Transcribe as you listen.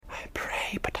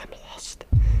me, but I'm lost.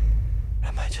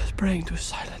 Am I just praying to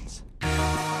silence?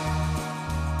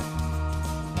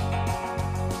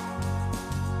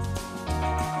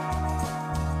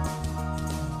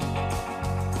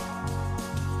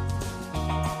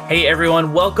 Hey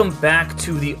everyone, welcome back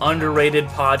to the Underrated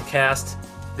Podcast.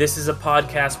 This is a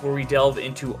podcast where we delve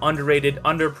into underrated,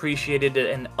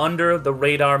 underappreciated, and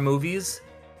under-the-radar movies.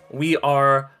 We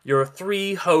are your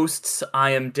three hosts.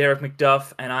 I am Derek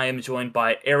McDuff, and I am joined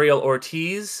by Ariel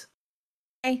Ortiz.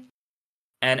 Hey.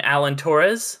 And Alan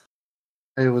Torres.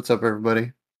 Hey, what's up,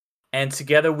 everybody? And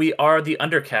together we are the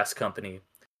Undercast Company.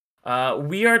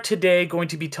 We are today going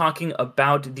to be talking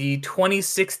about the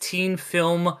 2016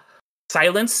 film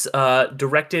Silence,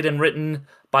 directed and written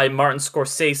by Martin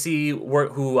Scorsese,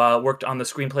 who worked on the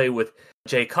screenplay with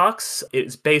Jay Cox.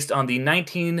 It's based on the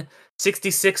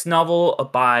 1966 novel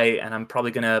by, and I'm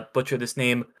probably going to butcher this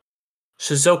name,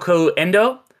 Shizuko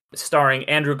Endo, starring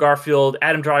Andrew Garfield,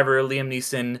 Adam Driver, Liam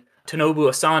Neeson, Tonobu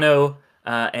Asano,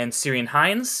 and Ciarán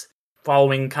Hinds,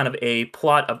 following kind of a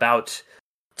plot about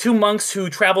two monks who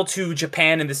traveled to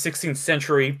Japan in the 16th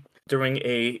century during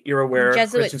a era where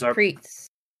Christians are... priests.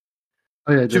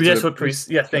 Oh yeah, Jesuit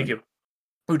priests. Yes, thank you.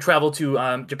 Who traveled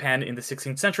to Japan in the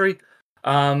 16th century.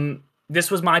 This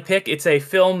was my pick. It's a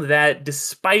film that,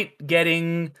 despite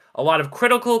getting a lot of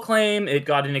critical acclaim, it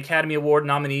got an Academy Award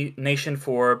nomination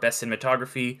for Best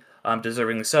Cinematography,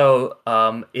 deservingly so.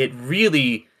 It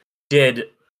really did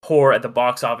poor at the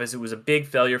box office. It was a big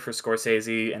failure for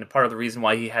Scorsese, and part of the reason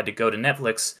why he had to go to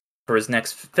Netflix for his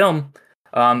next film.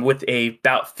 With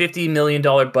about $50 million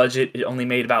budget, it only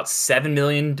made about $7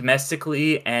 million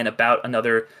domestically and about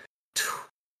another,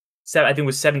 I think it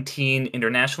was 17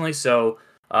 internationally. So,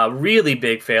 really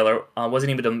big failure. Wasn't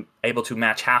even able to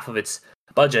match half of its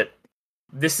budget.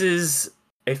 This is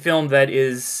a film that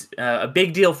is a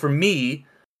big deal for me.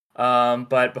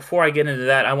 But before I get into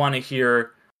that, I want to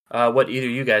hear what either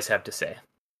of you guys have to say.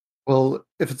 Well,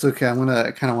 if it's okay,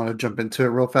 I kind of want to jump into it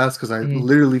real fast because I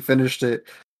literally finished it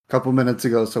couple minutes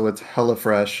ago, so it's hella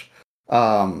fresh.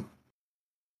 I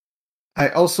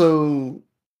also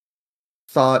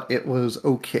thought it was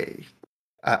okay.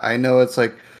 I know it's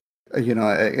like,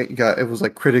 it was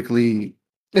like critically,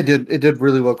 it did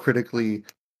really well critically,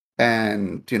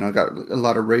 and got a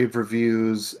lot of rave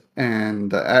reviews.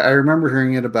 And I remember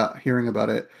hearing about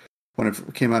it when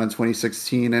it came out in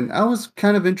 2016, and I was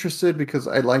kind of interested because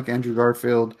I like Andrew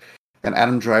Garfield and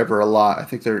Adam Driver a lot. I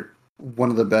think they're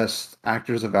one of the best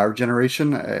actors of our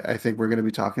generation. I think we're going to be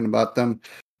talking about them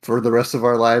for the rest of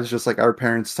our lives, just like our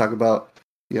parents talk about,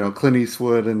 Clint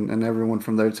Eastwood and everyone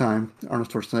from their time, Arnold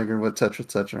Schwarzenegger, et cetera,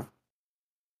 et cetera.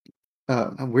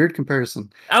 A weird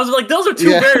comparison. I was like, those are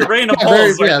two very random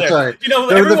balls right there. Sorry.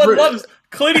 Everyone loves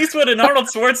Clint Eastwood and Arnold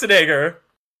Schwarzenegger.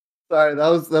 Sorry, that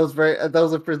was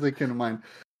a first that came to mind.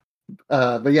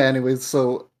 But yeah, anyways,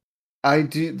 so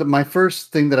my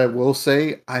first thing that I will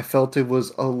say, I felt it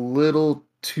was a little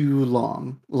too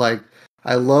long. Like,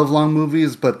 I love long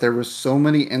movies, but there were so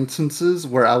many instances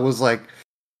where I was like,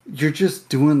 you're just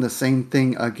doing the same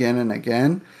thing again and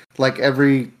again. Like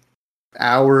every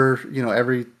hour,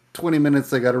 every 20 minutes,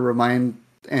 they got to remind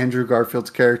Andrew Garfield's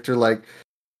character, like,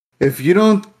 if you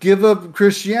don't give up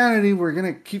Christianity, we're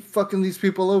going to keep fucking these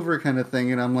people over kind of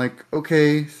thing. And I'm like,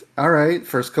 okay, all right.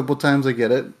 First couple times I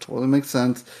get it. Totally makes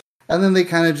sense. And then they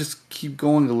kind of just keep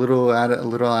going a little at it, a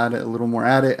little more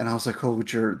at it. And I was like, oh,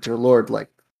 dear Lord. Like,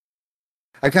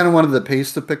 I kind of wanted the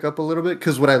pace to pick up a little bit.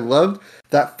 Because what I loved,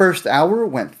 that first hour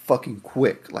went fucking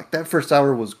quick. Like, that first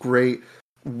hour was great.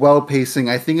 Well pacing.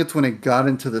 I think it's when it got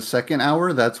into the second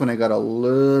hour, that's when it got a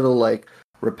little, like,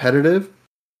 repetitive.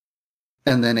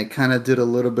 And then it kind of did a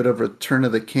little bit of Return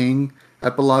of the King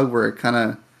epilogue where it kind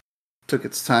of took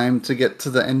its time to get to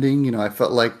the ending. I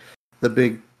felt like the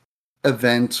big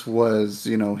event was,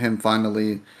 him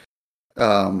finally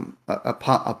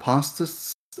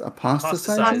apostatizing.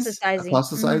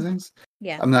 Mm-hmm.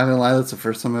 Yeah, I'm not gonna lie, that's the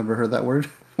first time I've ever heard that word.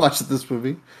 Watched this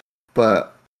movie,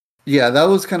 but yeah, that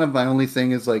was kind of my only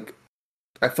thing. Is like,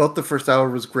 I felt the first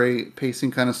hour was great, pacing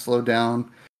kind of slowed down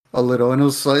a little, and it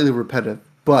was slightly repetitive.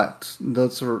 But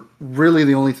those were really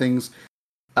the only things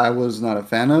I was not a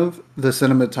fan of. The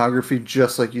cinematography,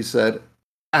 just like you said,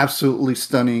 absolutely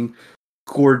stunning.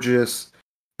 Gorgeous,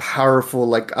 powerful.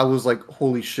 Like, I was like,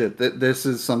 holy shit, this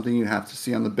is something you have to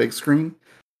see on the big screen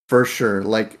for sure.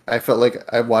 Like, I felt like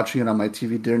watching it on my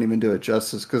TV didn't even do it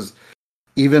justice, because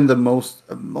even the most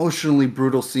emotionally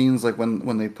brutal scenes, like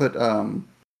when they put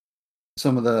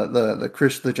some of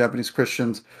the Japanese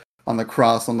Christians on the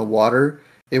cross on the water,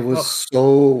 it was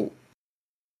so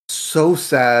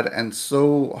sad and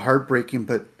so heartbreaking,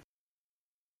 but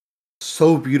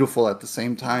so beautiful at the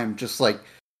same time. Just like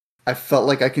I felt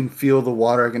like I can feel the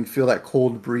water, I can feel that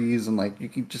cold breeze, and like you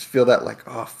can just feel that like,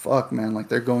 oh fuck, man, like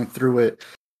they're going through it,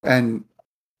 and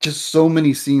just so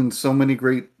many scenes, so many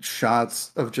great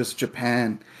shots of just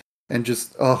Japan, and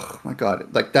just oh my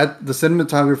god, like that the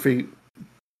cinematography.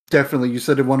 Definitely, you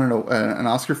said it won an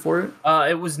Oscar for it.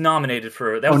 It was nominated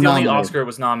for that. Oh, Was the only nominated. Oscar it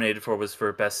was nominated for was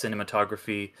for best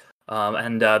cinematography,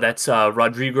 and that's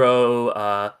Rodrigo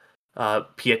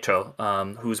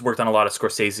Prieto, who's worked on a lot of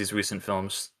Scorsese's recent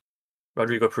films.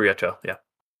 Rodrigo Prieto, yeah.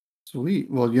 Sweet.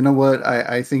 Well, you know what?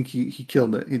 I think he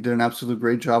killed it. He did an absolute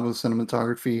great job with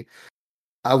cinematography.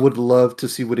 I would love to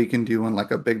see what he can do on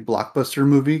like a big blockbuster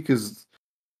movie because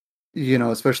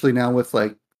especially now with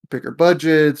like bigger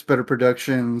budgets, better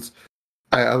productions.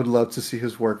 I would love to see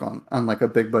his work on like a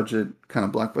big budget kind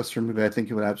of blockbuster movie. I think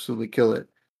he would absolutely kill it.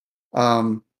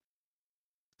 Um,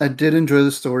 I did enjoy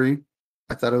the story.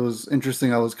 I thought it was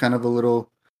interesting. I was kind of a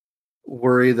little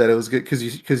worried that it was good because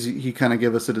he kind of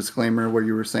gave us a disclaimer where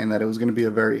you were saying that it was going to be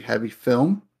a very heavy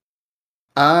film.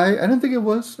 I didn't think it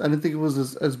was. I didn't think it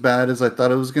was as bad as I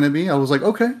thought it was going to be. I was like,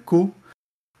 okay, cool.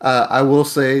 I will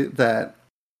say that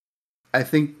I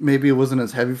think maybe it wasn't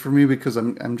as heavy for me because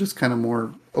I'm just kind of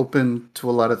more open to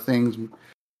a lot of things.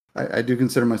 I do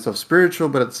consider myself spiritual,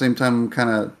 but at the same time, I'm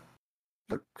kind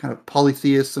of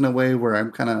polytheist in a way where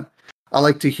I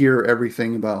like to hear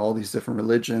everything about all these different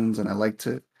religions, and I like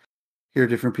to hear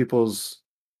different people's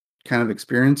kind of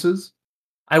experiences.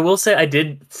 I will say I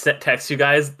did text you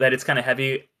guys that it's kind of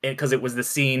heavy because it was the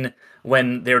scene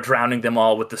when they're drowning them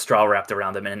all with the straw wrapped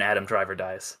around them and Adam Driver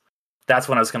dies. That's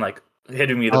when I was kind of like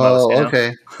hitting me the most. Oh,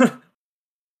 okay.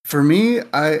 For me,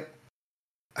 I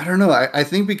don't know. I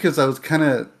think because I was kind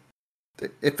of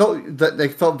it felt that they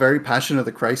felt very Passion of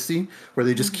the Christy, where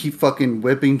they just keep fucking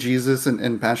whipping Jesus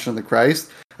and Passion of the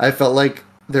Christ. I felt like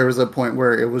there was a point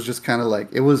where it was just kind of like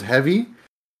it was heavy,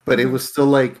 but it was still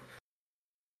like,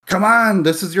 come on,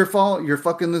 this is your fault. You're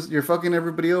fucking this. You're fucking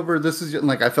everybody over. This is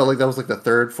like I felt like that was like the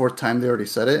third, fourth time they already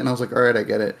said it, and I was like, all right, I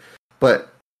get it,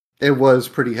 but it was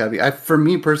pretty heavy. For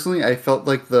me personally, I felt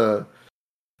like the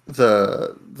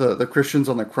Christians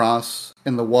on the cross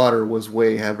in the water was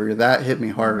way heavier. That hit me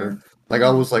harder. Like I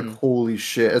was like, holy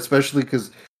shit! Especially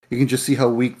because you can just see how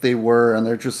weak they were, and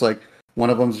they're just like one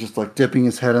of them's just like dipping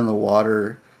his head in the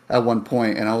water at one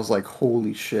point, and I was like,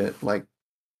 holy shit! Like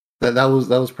that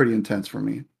was pretty intense for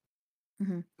me.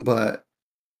 But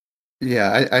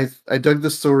yeah, I dug the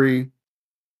story.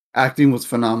 Acting was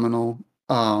phenomenal.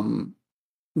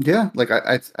 Yeah, like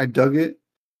I dug it.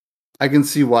 I can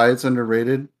see why it's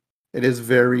underrated. It is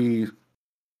very,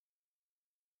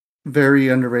 very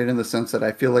underrated in the sense that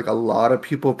I feel like a lot of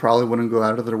people probably wouldn't go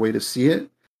out of their way to see it.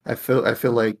 I feel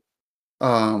like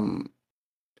um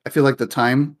I feel like the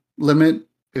time limit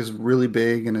is really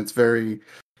big and it's very,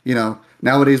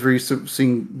 nowadays we're used to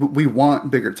seeing we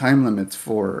want bigger time limits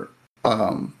for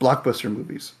blockbuster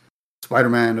movies,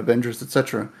 Spider-Man, Avengers,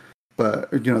 etc.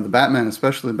 But the Batman,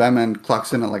 especially Batman,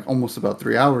 clocks in at like almost about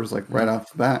 3 hours, like right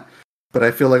off the bat. But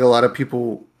I feel like a lot of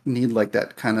people need like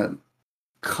that kind of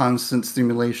constant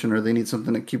stimulation, or they need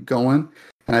something to keep going.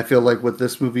 And I feel like with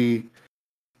this movie,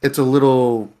 it's a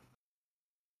little.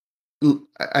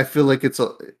 I feel like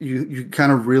you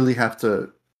kind of really have to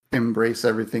embrace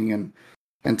everything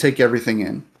and take everything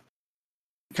in.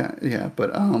 Yeah,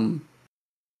 but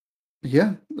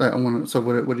yeah. I want to. So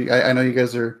what do you? I know you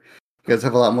guys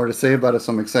have a lot more to say about it,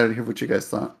 so I'm excited to hear what you guys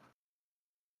thought.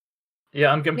 Yeah,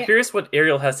 I'm curious what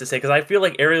Ariel has to say because I feel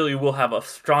like Ariel, you will have a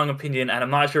strong opinion, and I'm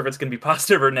not sure if it's going to be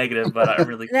positive or negative. But I'm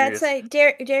really curious. That's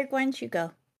Derek. Why don't you go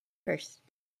first?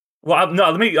 Well, no,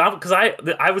 let me because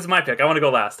I was my pick. I want to go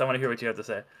last. I want to hear what you have to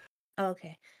say.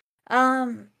 Okay.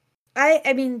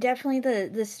 I mean, definitely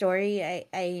the story.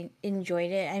 I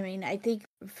enjoyed it. I mean, I think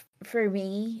for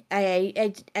me,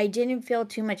 I didn't feel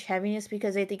too much heaviness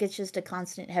because I think it's just a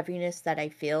constant heaviness that I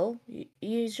feel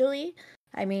usually.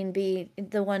 I mean,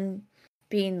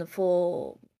 being the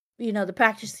full, the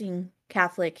practicing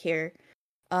Catholic here.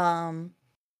 I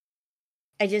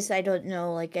don't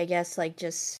know, like, I guess, like,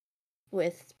 just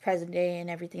with present day and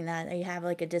everything that I have,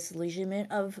 like, a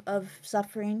disillusionment of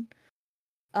suffering,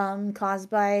 caused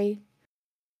by,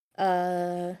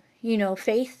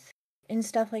 faith and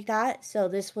stuff like that. So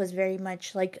this was very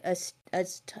much like a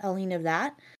telling of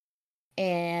that.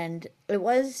 And it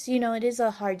was, it is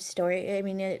a hard story. I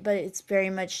mean, but it's very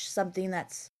much something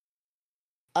that's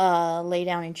laid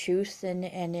down in truth and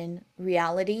in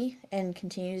reality, and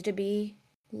continues to be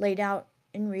laid out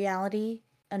in reality,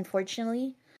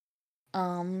 unfortunately,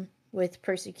 with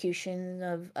persecution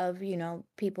of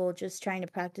people just trying to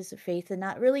practice a faith and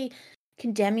not really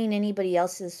condemning anybody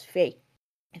else's faith,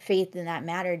 faith in that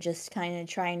matter, just kind of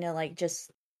trying to like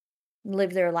just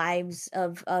live their lives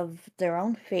of their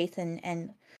own faith, and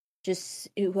just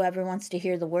whoever wants to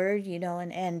hear the word,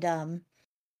 and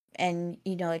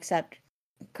accept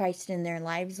Christ in their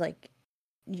lives, like,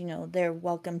 they're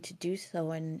welcome to do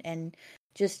so, and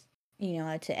just,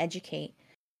 to educate.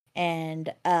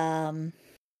 And I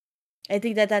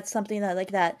think that that's something that,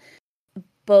 like, that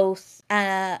both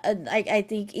I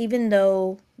think, even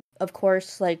though, of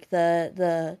course, like,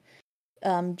 the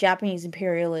Japanese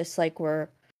imperialists, like, were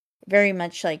very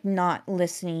much like not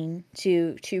listening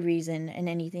to reason and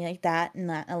anything like that, and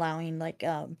not allowing like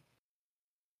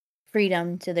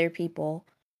freedom to their people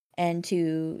and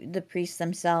to the priests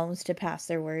themselves to pass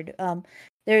their word.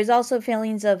 There's also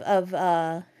feelings of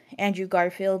Andrew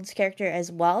Garfield's character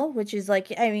as well, which is,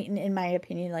 like, I mean, in my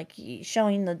opinion, like,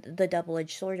 showing the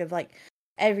double-edged sword of, like,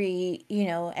 every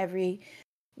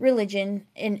religion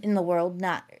in the world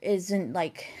not isn't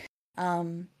like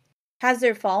has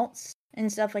their faults and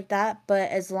stuff like that, but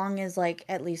as long as, like,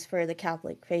 at least for the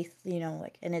Catholic faith,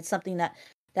 like, and it's something that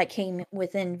came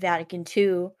within Vatican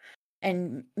II,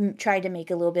 and tried to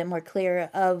make a little bit more clear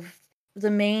of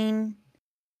the main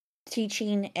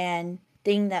teaching and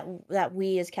thing that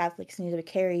we as Catholics need to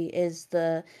carry is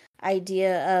the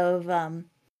idea of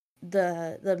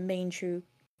the main true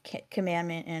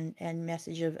commandment and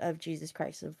message of Jesus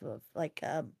Christ, of like,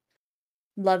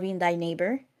 loving thy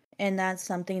neighbor. And that's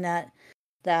something that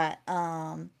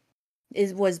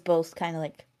was both kind of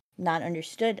like not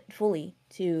understood fully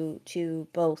to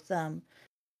both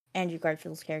Andrew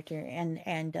Garfield's character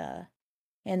and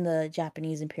the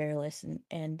Japanese imperialist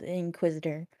and the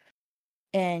Inquisitor.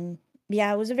 And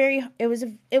yeah, it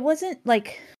wasn't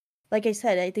like I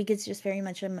said, I think it's just very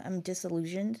much I'm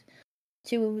disillusioned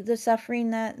to the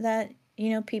suffering that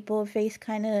people of faith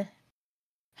kind of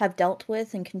have dealt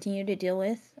with and continue to deal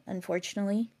with,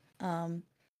 unfortunately,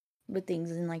 with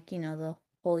things in, like, the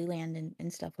Holy Land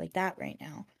and stuff like that right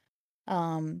now.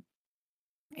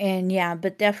 And yeah,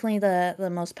 but definitely the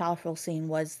most powerful scene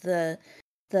was the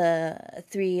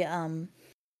three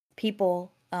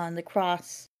people on the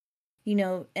cross,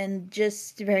 and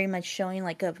just very much showing,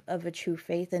 like, of a true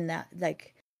faith, and that,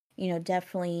 like,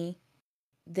 definitely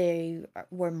they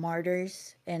were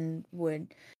martyrs and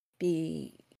would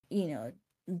be,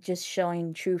 just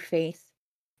showing true faith.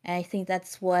 And I think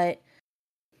that's what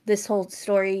this whole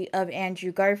story of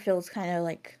Andrew Garfield's kind of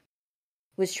like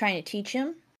was trying to teach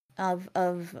him, of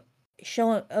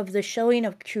the showing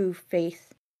of true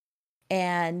faith,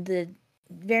 and the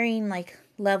varying, like,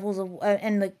 levels of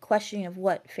and the questioning of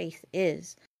what faith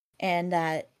is, and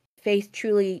that faith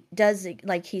truly does,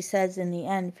 like he says in the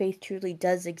end, faith truly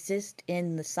does exist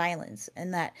in the silence,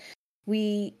 and that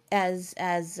we as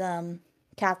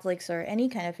Catholics, or any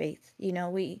kind of faith,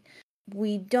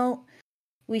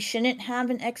 we shouldn't have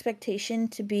an expectation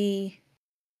to be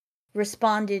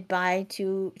responded by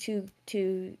to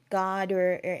God,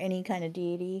 or any kind of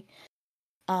deity,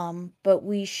 but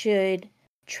we should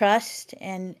trust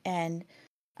and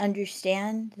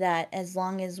understand that as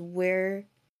long as we're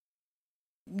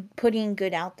putting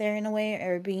good out there in a way,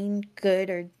 or being good,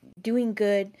 or doing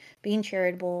good, being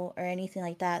charitable, or anything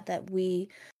like that, that we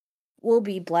will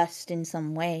be blessed in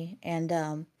some way. And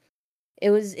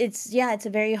it's a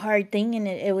very hard thing, and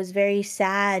it was very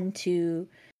sad to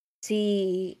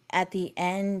see at the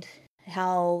end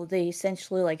how they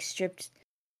essentially, like, stripped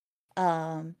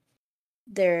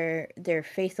their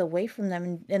faith away from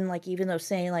them, and like, even though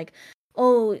saying, like,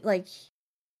 oh, like,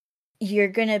 you're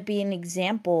gonna be an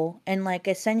example, and, like,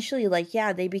 essentially, like,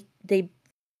 yeah, they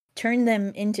turned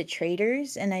them into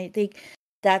traitors. And I think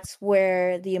that's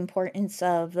where the importance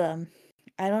of I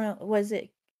don't know, was it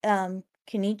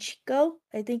Kenichiko?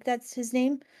 I think that's his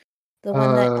name, the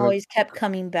one that I always kept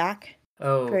coming back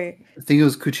Oh, for think it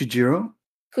was Kuchijiro.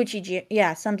 Kuchiji,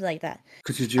 yeah, something like that.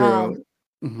 Kuchijiro.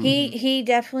 Mhm. He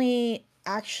definitely,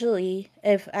 actually,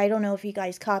 if I don't know if you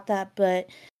guys caught that, but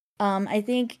I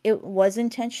think it was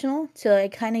intentional to,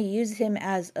 like, kind of use him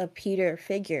as a Peter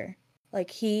figure.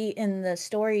 Like, he in the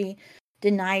story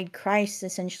denied Christ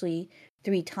essentially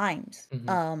 3 times.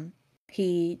 mhm.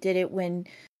 He did it when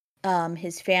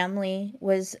his family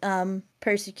was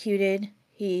persecuted.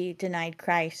 He denied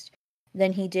Christ.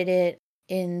 Then he did it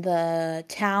in the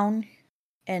town,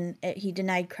 and he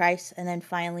denied Christ. And then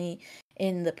finally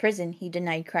in the prison, he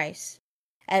denied Christ.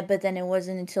 But then it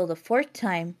wasn't until the 4th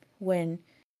time when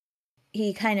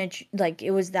he kind of, like,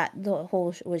 it was that the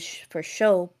whole was for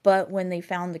show. But when they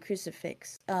found the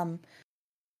crucifix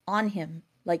on him,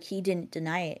 like, he didn't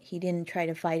deny it. He didn't try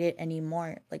to fight it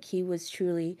anymore. Like, he was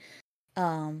truly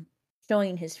um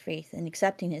showing his faith and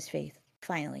accepting his faith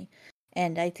finally.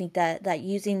 And I think that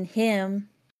using him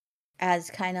as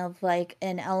kind of like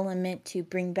an element to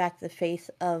bring back the faith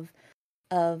of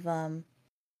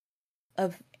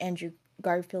Andrew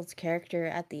Garfield's character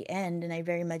at the end, and I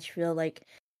very much feel like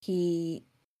he,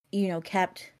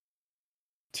 kept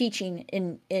teaching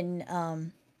in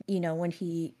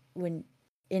when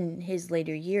in his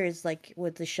later years, like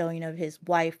with the showing of his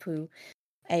wife, who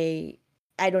I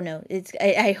don't know.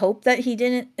 I hope that he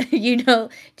didn't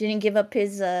didn't give up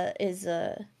his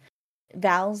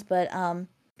vows, but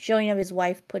showing of his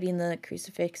wife putting the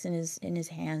crucifix in his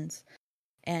hands,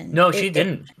 and No, she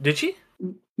didn't. Did she?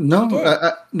 No, She did.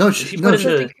 no, She no. put put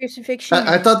in the crucifixion.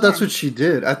 I thought that's what she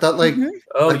did. I thought like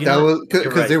Oh, like you that know was what? You're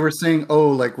because they right. were saying, oh,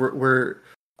 like we're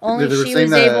Only they were she saying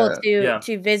was able that. Yeah.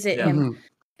 to visit Yeah. him, Mhm.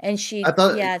 and she I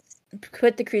thought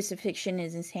put the crucifixion in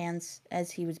his hands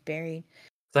as he was buried.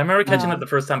 So I remember catching Um, it the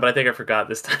first time, but I think I forgot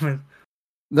this time.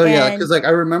 no, yeah, and because like I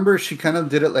remember she kind of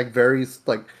did it like very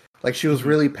like she was Mhm.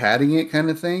 really padding it kind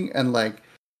of thing, and like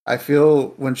I feel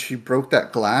when she broke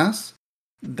that glass,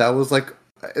 that was like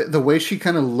the way she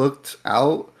kind of looked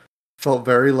out felt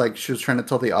very like she was trying to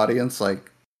tell the audience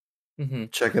like hmm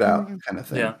check it out Mhm. kind of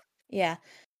thing. Yeah.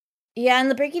 yeah, and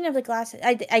the breaking of the glass.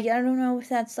 I don't know if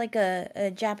that's like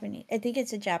a Japanese. I think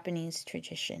it's a Japanese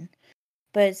tradition,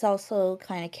 but it's also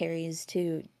kind of carries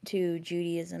to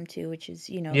Judaism too, which is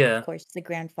Yeah. of course the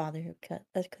grandfather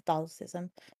of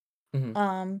Catholicism. hmm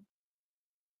Um,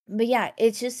 but yeah,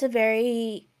 it's just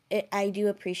I do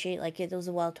appreciate, like, it was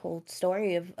a well told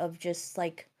story of just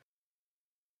like,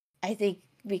 I think,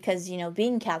 because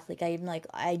being Catholic, I'm like,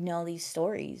 I know these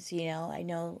stories. I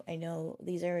know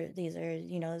these are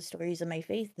the stories of my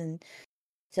faith, and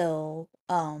so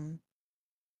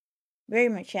very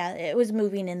much, yeah, it was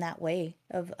moving in that way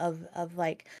of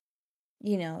like,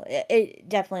 it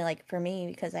definitely, like, for me,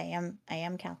 because I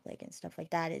am Catholic and stuff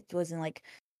like that. It wasn't like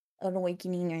an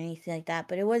awakening or anything like that,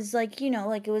 but it was like,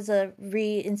 like, it was a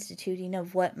reinstituting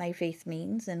of what my faith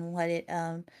means and what it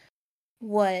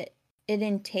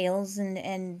entails,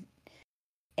 and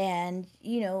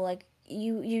like,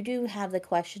 you do have the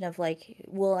question of, like,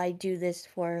 will I do this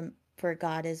for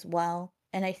God as well?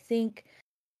 And I think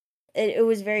it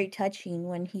was very touching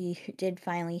when he did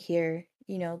finally hear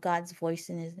God's voice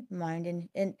in his mind,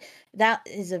 and that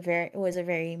was a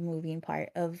very moving part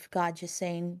of God just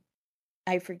saying,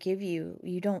 I forgive you.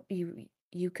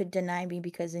 You could deny me,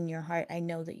 because in your heart I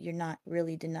know that you're not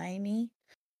really denying me.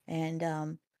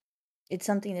 And it's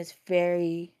something that's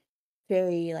very,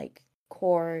 very, like,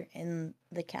 core in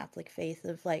the Catholic faith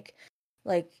of, like,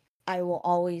 I will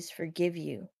always forgive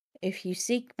you. If you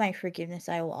seek my forgiveness,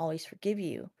 I will always forgive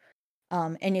you.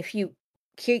 And if you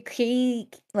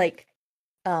like,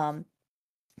 um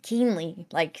keenly,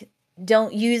 like,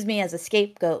 don't use me as a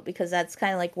scapegoat, because that's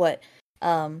kind of like what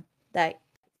that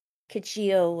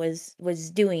Kichio was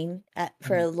doing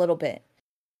for hmm a little bit.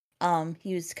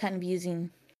 He was kind of using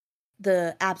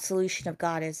the absolution of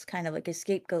God as kind of like a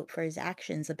scapegoat for his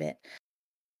actions a bit.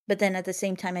 But then at the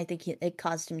same time, I think it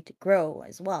caused him to grow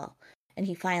as well, and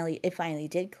it finally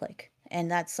did click,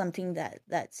 and that's something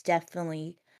that's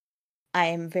definitely, I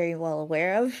am very well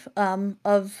aware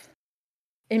of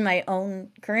in my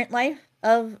own current life,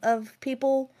 of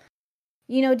people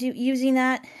using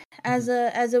that hmm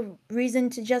as a reason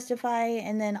to justify,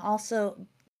 and then also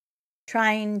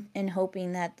trying and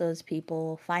hoping that those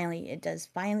people finally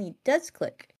does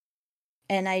click.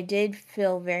 And I did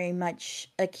feel very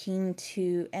much akin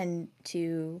to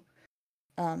Andrew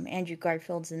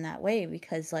Garfield's in that way,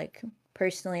 because, like,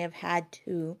 personally, I've had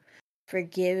to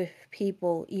forgive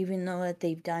people even though that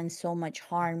they've done so much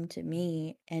harm to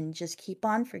me, and just keep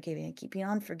on forgiving and keeping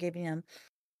on forgiving them.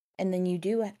 And then you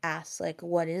do ask, like,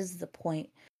 what is the point?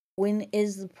 When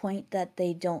is the point that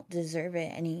they don't deserve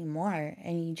it anymore?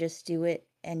 And you just do it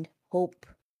and hope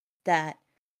that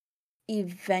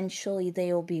eventually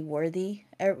they will be worthy,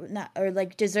 or not, or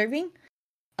like deserving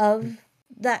of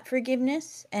that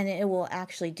forgiveness, and it will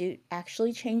actually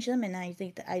change them. And I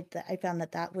think that I found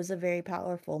that was a very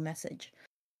powerful message.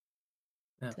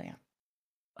 Yeah. So yeah.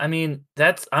 I mean,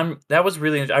 that was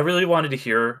really. I really wanted to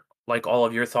hear like all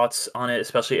of your thoughts on it,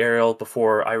 especially Ariel,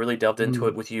 before I really delved into Mm.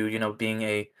 it with you. Being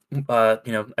a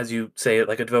as you say,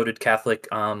 like a devoted Catholic.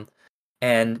 And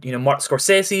Martin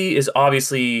Scorsese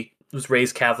was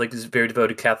raised Catholic, is a very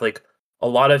devoted Catholic. A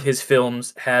lot of his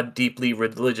films had deeply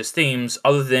religious themes,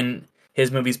 other than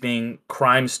his movies being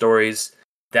crime stories.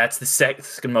 That's the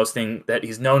second most thing that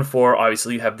he's known for.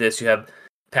 Obviously, you have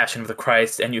Passion of the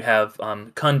Christ, and you have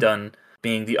Kundun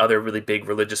being the other really big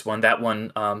religious one. That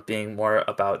one being more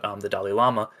about the Dalai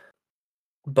Lama.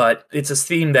 But it's a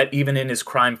theme that even in his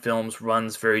crime films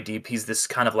runs very deep. He's this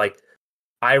kind of like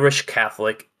Irish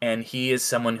Catholic, and he is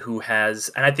someone who has,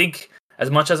 and I think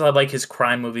as much as I like his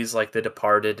crime movies like The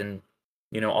Departed and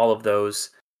all of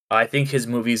those, I think his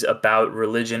movies about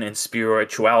religion and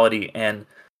spirituality and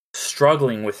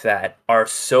struggling with that are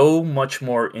so much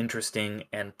more interesting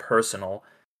and personal.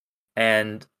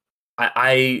 And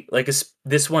I like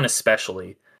this one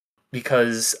especially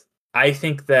because I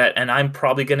think that, and I'm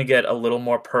probably going to get a little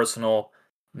more personal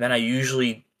than I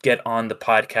usually get on the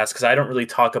podcast because I don't really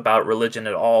talk about religion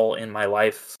at all in my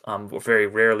life, very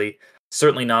rarely.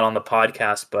 Certainly not on the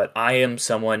podcast, but I am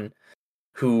someone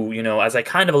who, as I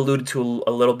kind of alluded to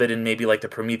a little bit in maybe like the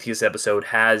Prometheus episode,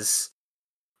 has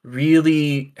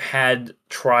really had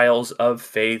trials of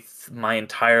faith my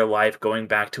entire life, going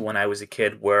back to when I was a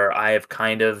kid, where I have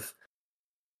kind of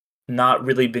not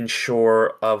really been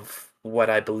sure of what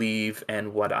I believe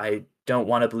and what I don't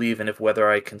want to believe, and if whether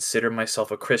I consider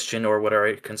myself a Christian or whether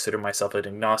I consider myself an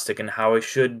agnostic, and how I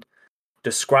should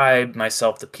describe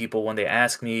myself to people when they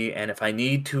ask me, and if I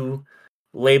need to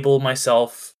label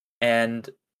myself, and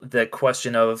the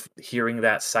question of hearing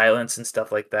that silence and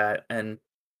stuff like that. And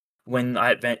when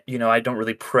I don't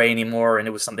really pray anymore, and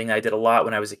it was something I did a lot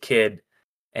when I was a kid.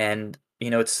 And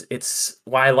it's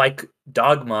why I like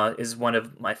Dogma is one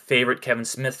of my favorite Kevin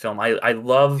Smith film. I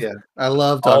love I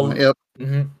love Dogma.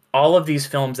 Yep. All of these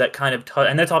films that kind of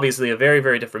and that's obviously a very,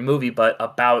 very different movie, but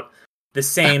about the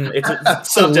same. It's a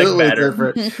subject matter.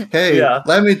 Different. Hey,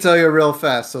 let me tell you real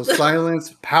fast. So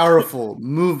silence, powerful,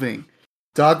 moving.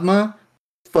 Dogma,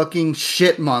 fucking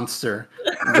shit monster.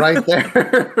 Right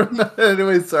there.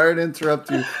 Anyway, sorry to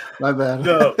interrupt you. My bad.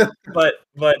 No,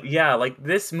 but yeah, like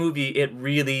this movie, it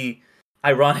really,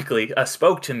 ironically,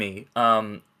 spoke to me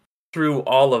through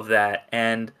all of that.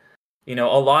 And a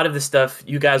lot of the stuff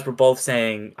you guys were both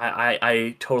saying,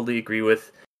 I totally agree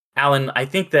with. Alan, I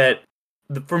think that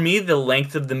for me, the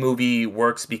length of the movie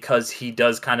works because he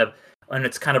does kind of, and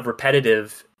it's kind of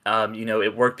repetitive.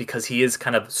 It worked because he is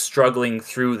kind of struggling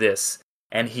through this,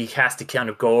 and he has to kind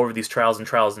of go over these trials and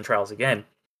trials and trials again.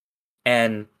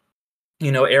 And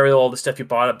Ariel, all the stuff you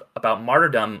brought up about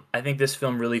martyrdom, I think this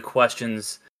film really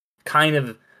questions kind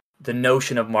of the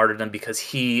notion of martyrdom, because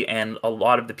he and a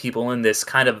lot of the people in this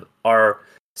kind of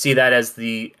see that as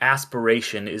the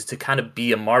aspiration is to kind of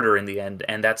be a martyr in the end.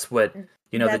 And that's what, that's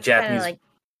the Japanese... kind of like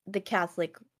the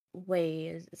Catholic way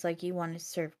is. It's like you want to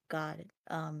serve God.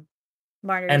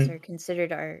 Martyrs are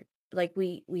considered like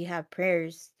we have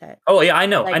prayers that... Oh yeah, I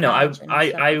know.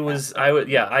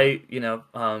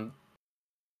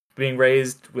 Being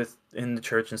raised in the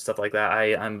church and stuff like that,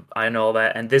 I know all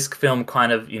that. And this film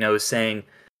kind of is saying,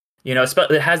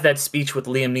 it has that speech with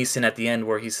Liam Neeson at the end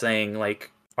where he's saying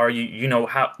like, are you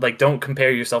how, like, don't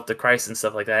compare yourself to Christ and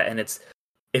stuff like that. And it's,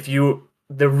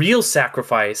 the real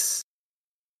sacrifice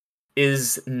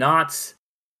is not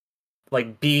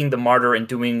like being the martyr and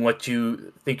doing what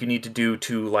you think you need to do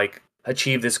to like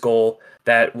achieve this goal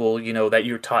that will, that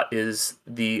you're taught is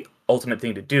the ultimate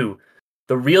thing to do.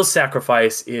 The real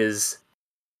sacrifice is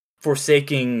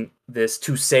forsaking this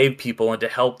to save people and to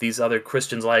help these other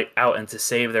Christians out and to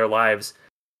save their lives,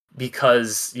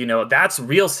 because, that's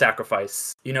real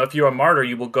sacrifice. If you're a martyr,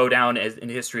 you will go down in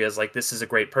history as like, this is a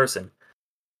great person.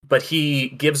 But he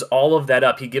gives all of that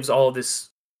up. He gives all of this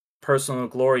personal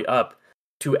glory up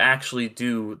to actually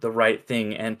do the right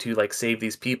thing and to like save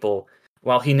these people,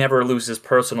 while he never loses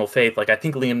personal faith. Like, I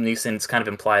think Liam Neeson, it's kind of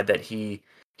implied that he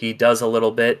does a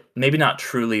little bit, maybe not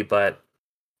truly, but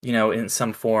in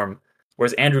some form.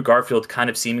 Whereas Andrew Garfield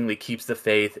kind of seemingly keeps the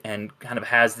faith and kind of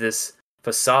has this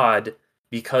facade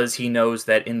because he knows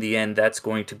that in the end that's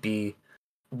going to be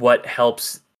what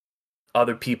helps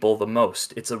other people the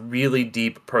most. It's a really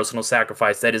deep personal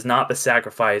sacrifice that is not the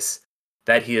sacrifice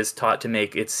that he is taught to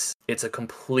make. It's a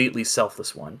completely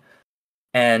selfless one.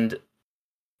 And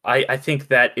I think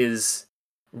that is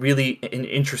really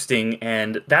interesting,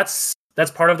 and that's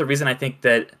part of the reason I think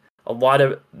that a lot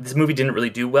of this movie didn't really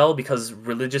do well, because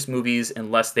religious movies,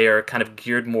 unless they are kind of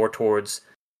geared more towards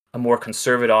a more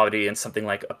conservative audience, something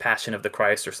like A Passion of the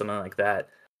Christ or something like that,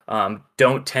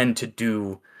 don't tend to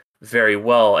do very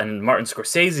well. And Martin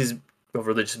Scorsese's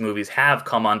religious movies have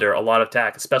come under a lot of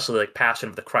attack, especially like Passion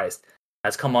of the Christ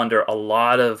has come under a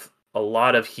lot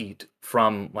of heat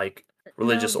from like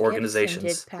religious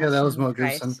organizations. Yeah, that was Mel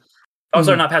Gibson. Oh,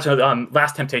 sorry, not Passion of the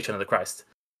Last Temptation of the Christ.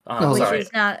 Which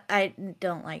is not, I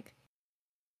don't like.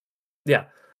 Yeah.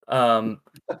 I've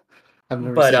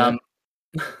never seen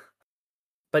it.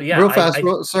 But yeah, real fast.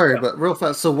 Real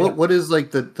fast. So what is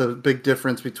like the big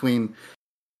difference between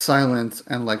Silence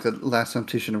and like the Last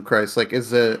Temptation of Christ? Like,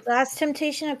 is it Last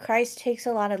Temptation of Christ takes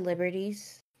a lot of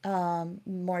liberties,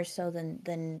 more so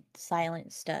than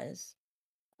Silence does.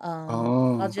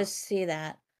 I'll Oh. just say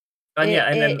that. And yeah,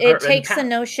 and then It and takes the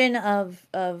notion of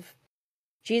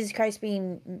Jesus Christ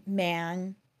being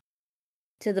man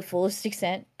to the fullest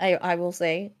extent. I will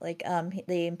say, like,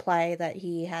 they imply that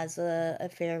he has a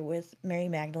affair with Mary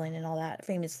Magdalene and all that,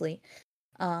 famously.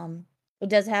 It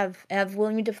does have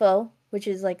William Dafoe, which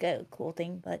is like a cool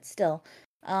thing, but still,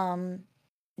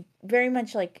 very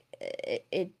much like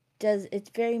it does. It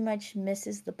very much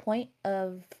misses the point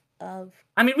of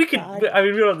I mean, we could. God. I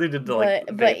mean, we don't need to like. But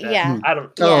debate that. yeah. I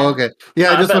don't. Oh, Yeah. okay.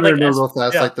 Yeah, I just but wanted like to know as real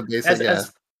fast, yeah, like the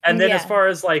basic. and then as Yeah. far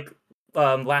as like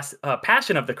last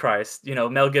Passion of the Christ,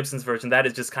 Mel Gibson's version, that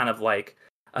is just kind of like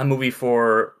a movie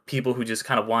for people who just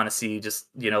kind of want to see just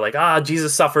like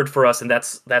Jesus suffered for us, and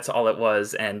that's all it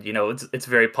was. And it's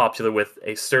very popular with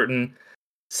a certain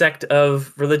sect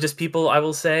of religious people, I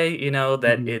will say,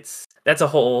 that Mhm. that's a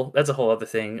whole other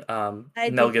thing.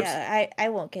 Mel Gibson. I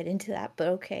won't get into that, but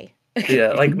okay. Yeah,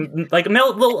 like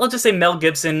Mel. Well, I'll just say Mel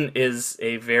Gibson is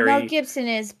a Mel very Gibson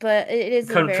is, but it is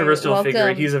a very controversial figure.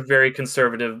 welcome. He's a very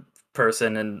conservative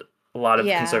person, and a lot of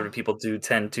Yeah. conservative people do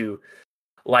tend to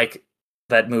like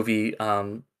that movie.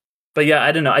 But yeah,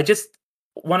 I don't know.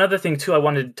 One other thing too I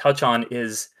wanted to touch on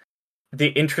is the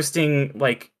interesting,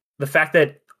 like, the fact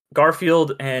that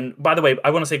Garfield, and by the way, I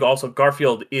want to say also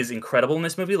Garfield is incredible in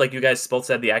this movie. Like you guys both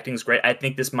said, the acting is great. I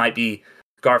think this might be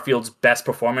Garfield's best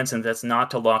performance, and that's not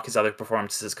to lock his other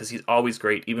performances because he's always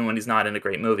great, even when he's not in a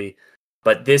great movie.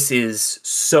 But this is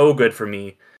so good for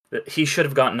me that he should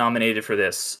have gotten nominated for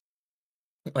this.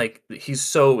 Like, he's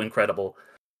so incredible.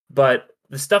 But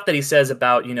the stuff that he says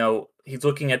about, he's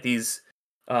looking at these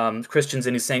Christians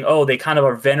and he's saying, oh, they kind of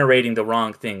are venerating the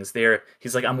wrong things.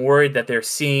 He's like, I'm worried that they're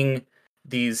seeing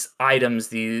these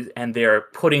items, and they're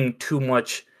putting too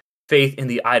much faith in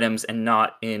the items and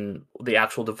not in the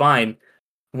actual divine,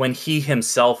 when he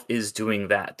himself is doing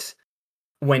that.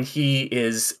 When he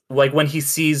is like, when he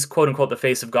sees quote unquote the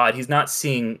face of God, he's not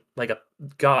seeing like a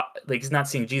God, like he's not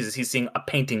seeing Jesus, he's seeing a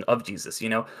painting of Jesus,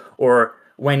 or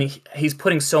when he's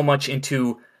putting so much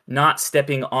into not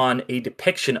stepping on a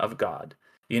depiction of God,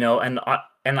 and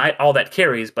all that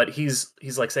carries, but he's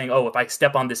like saying, oh, if I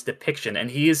step on this depiction,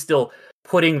 and he is still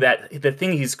putting that, the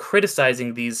thing he's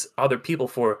criticizing these other people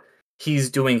for, he's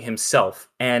doing himself.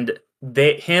 And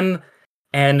him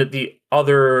and the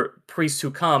other priests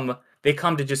who come, they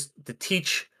come to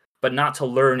teach, but not to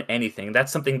learn anything.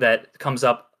 That's something that comes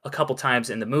up a couple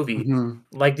times in the movie. Mhm.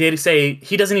 Like they say,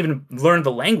 he doesn't even learn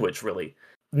the language, really.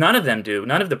 None of them do.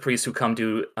 None of the priests who come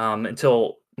do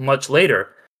until much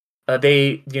later.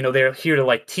 They're here to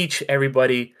like teach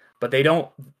everybody, but they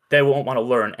won't want to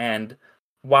learn. And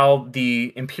while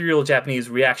the Imperial Japanese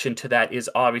reaction to that is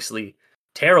obviously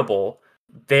terrible,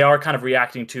 they are kind of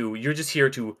reacting to, you're just here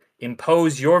to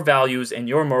impose your values and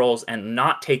your morals and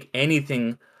not take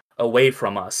anything away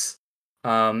from us.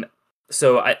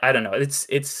 So I don't know.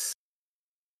 It's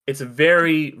a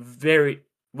very, very,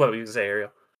 what were you gonna say,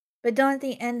 Ariel? But don't at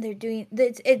the end they're doing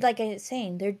it like I was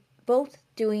saying, they're both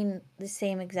doing the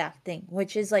same exact thing,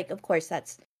 which is like, of course,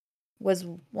 was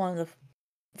one of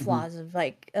the flaws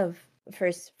of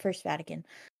first Vatican.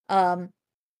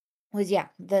 Was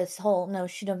this whole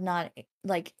notion of not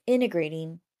like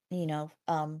integrating,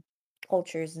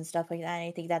 cultures and stuff like that. And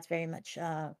I think that's very much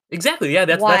Exactly. Yeah,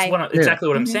 that's exactly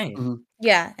what I'm saying. Mhm.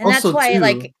 Yeah, and Also, that's why, too-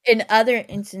 like, in other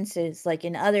instances, like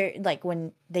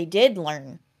when they did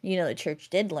learn, the church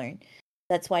did learn.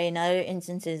 That's why in other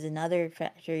instances, in other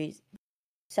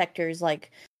sectors,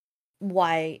 like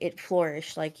why it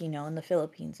flourished, like in the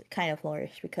Philippines, it kind of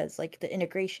flourished because like the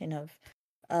integration of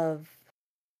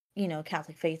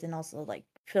Catholic faith and also like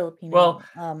Filipino. Well,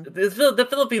 the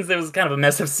Philippines, there was kind of a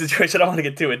messed up situation. I don't want to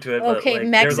get too into it. Okay, but, like,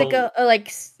 Mexico,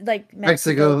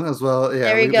 Mexico as well.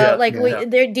 Yeah, there we go.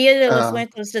 Their Dia de los Uh,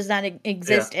 Muertos does not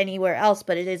exist anywhere else,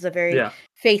 but it is a very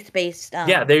faith-based.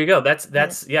 Yeah, there you go. That's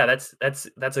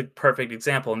a perfect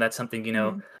example, and that's something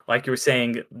like you were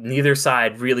saying. Neither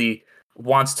side really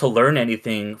wants to learn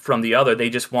anything from the other. They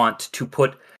just want to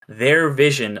put their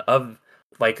vision of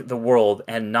like the world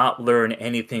and not learn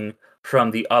anything from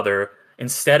the other,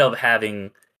 instead of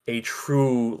having a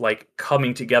true like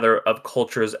coming together of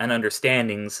cultures and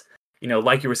understandings.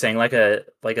 Like you were saying, like the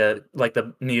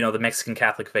the Mexican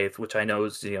Catholic faith, which I know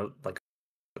is like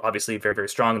obviously very, very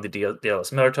strong. The Dia de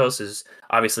los Muertos is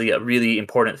obviously a really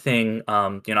important thing.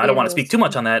 I don't want to speak too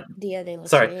much on that. Dia de los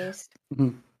Sorry. Reyes.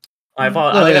 I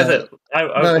apologize.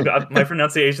 My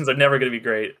pronunciations are never going to be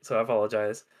great, so I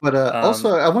apologize. But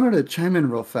also, I wanted to chime in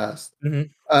real fast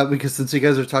because since you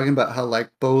guys are talking about how like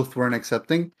both weren't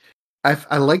accepting,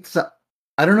 I liked that.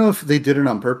 I don't know if they did it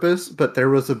on purpose, but there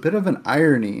was a bit of an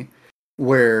irony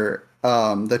where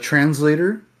the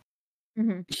translator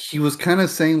Mm-hmm. he was kind of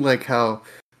saying like how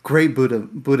great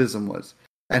Buddhism was,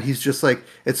 and he's just like,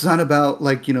 it's not about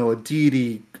like a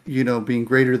deity being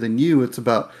greater than you. It's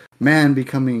about man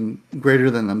becoming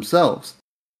greater than themselves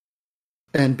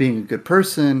and being a good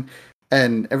person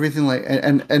and everything like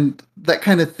and that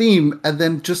kind of theme. And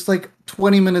then just like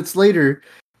 20 minutes later,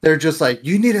 they're just like,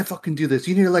 you need to fucking do this.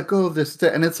 You need to let go of this.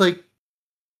 And it's like,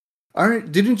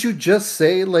 didn't you just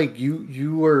say like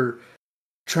you were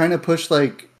trying to push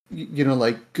like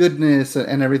like goodness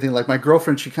and everything? Like my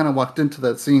girlfriend, she kind of walked into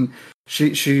that scene.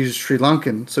 She's Sri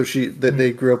Lankan, so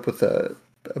they grew up with a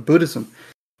Buddhism,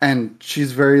 and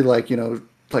she's very like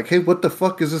like, hey, what the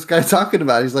fuck is this guy talking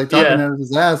about? He's like talking out of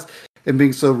his ass and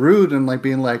being so rude and like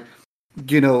being like,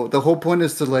 the whole point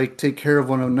is to like take care of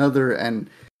one another and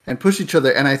push each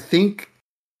other. And I think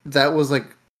that was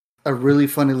like a really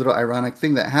funny little ironic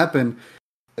thing that happened.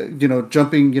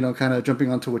 Jumping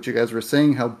onto what you guys were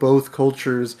saying, how both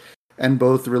cultures and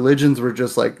both religions were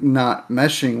just like not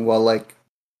meshing. While like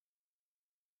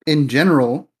in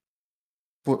general,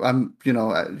 I'm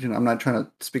not trying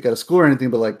to speak out of school or anything,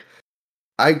 but like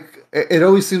it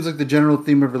always seems like the general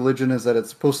theme of religion is that it's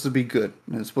supposed to be good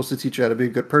and it's supposed to teach you how to be a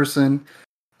good person.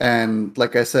 And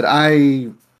like I said,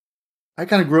 I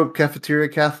kind of grew up cafeteria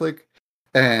Catholic,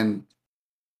 and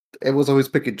it was always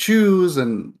pick and choose,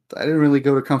 and I didn't really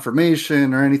go to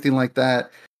confirmation or anything like that.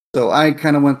 So I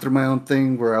kind of went through my own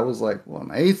thing where I was like, well,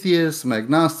 I'm atheist, I'm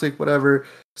agnostic, whatever.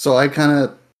 So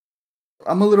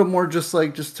I'm a little more just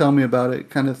like, just tell me about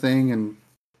it kind of thing, and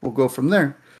we'll go from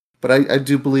there. But I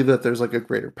do believe that there's like a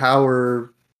greater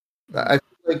power. I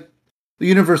feel like the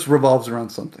universe revolves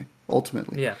around something,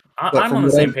 ultimately. Yeah, I'm on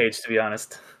the same page, to be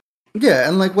honest. Yeah,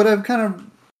 and like what I've kind of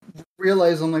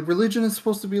realized on like religion is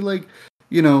supposed to be like,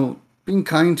 being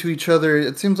kind to each other.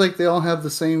 It seems like they all have the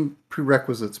same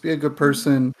prerequisites. Be a good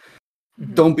person.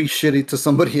 Mm-hmm. Don't be shitty to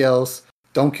somebody else.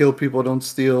 Don't kill people. Don't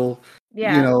steal.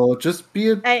 Yeah. Just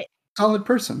be a solid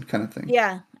person kind of thing.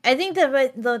 Yeah. I think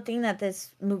that the thing that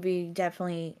this movie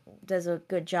definitely does a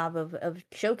good job of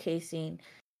showcasing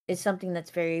is something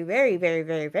that's very, very, very,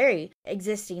 very, very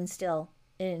existing still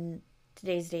in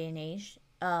today's day and age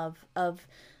of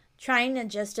trying to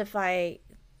justify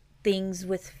things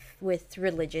with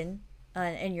religion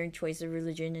and your choice of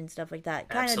religion and stuff like that.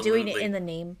 Kind of doing it in the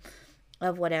name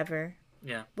of whatever.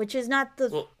 Yeah. Which is not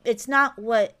it's not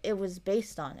what it was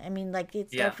based on. I mean, like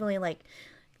it's definitely like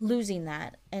losing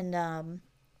that, and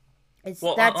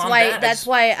that's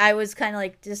why I was kind of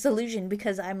like disillusioned,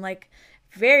 because I'm like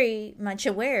very much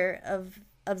aware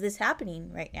of this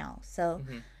happening right now. So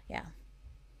yeah.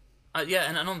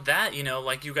 And on that,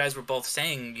 like you guys were both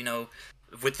saying,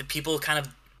 with the people kind of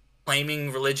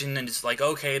claiming religion, and it's like,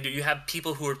 okay, do you have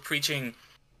people who are preaching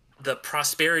the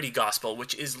prosperity gospel,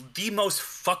 which is the most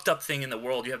fucked up thing in the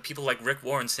world. You have people like Rick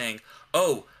Warren saying,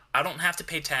 oh, I don't have to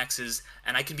pay taxes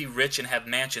and I can be rich and have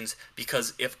mansions,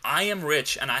 because if I am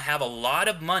rich and I have a lot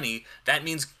of money, that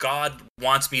means God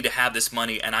wants me to have this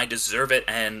money and I deserve it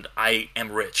and I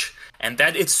am rich. And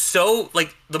that it's so,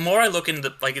 like, the more I look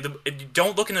into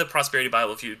don't look into the prosperity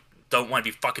Bible if you don't want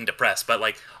to be fucking depressed, but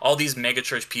like all these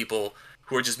megachurch people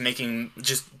who are just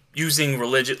using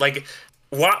religion, like,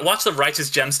 watch The Righteous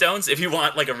Gemstones if you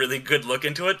want like a really good look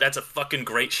into it. That's a fucking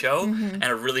great show and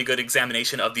a really good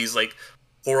examination of these like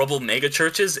horrible mega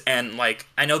churches. And like,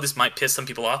 I know this might piss some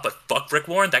people off, but fuck Rick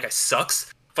Warren, that guy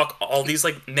sucks. Fuck all these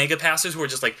like mega pastors who are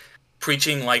just like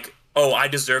preaching like, oh, I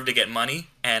deserve to get money,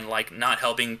 and like not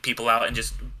helping people out and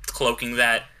just cloaking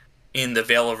that in the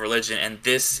veil of religion. And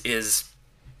this is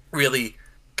really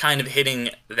kind of hitting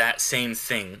that same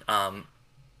thing.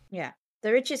 Yeah.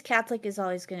 The richest Catholic is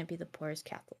always going to be the poorest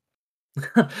Catholic.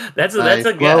 that's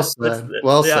a guess.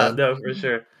 Well said. No, for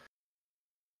sure.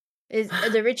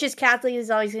 The richest Catholic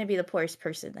is always going to be the poorest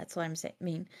person. That's what I'm saying. I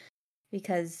mean,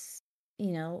 because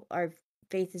our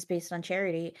faith is based on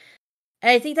charity, and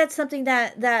I think that's something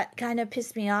that kind of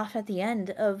pissed me off at the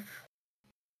end. Of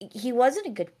he wasn't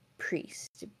a good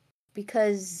priest,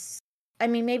 because I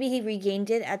mean, maybe he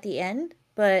regained it at the end,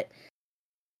 but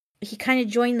he kind of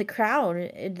joined the crowd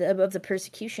of the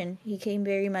persecution. He came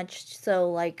very much so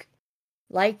like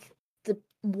the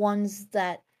ones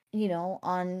that,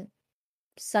 on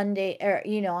Sunday or,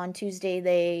 on Tuesday,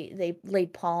 they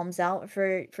laid palms out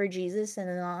for Jesus. And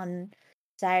then on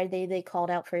Saturday, they called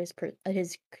out for his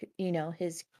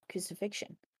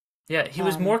crucifixion. Yeah, he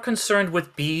was more concerned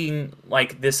with being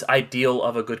like this ideal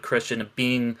of a good Christian, of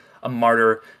being a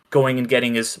martyr, going and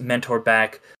getting his mentor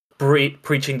back,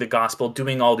 preaching the gospel,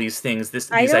 doing all these things,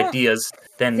 these ideas,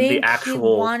 than the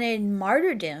actual. He wanted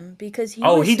martyrdom, because he.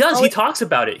 He does. He talks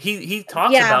about it. He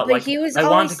talks about like, I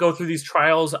wanted to go through these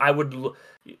trials. I would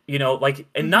you know, like,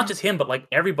 and not just him, but like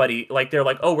everybody, like they're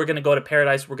like, oh, we're gonna go to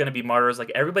paradise, we're gonna be martyrs.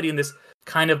 Like everybody in this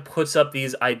kind of puts up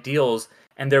these ideals,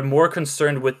 and they're more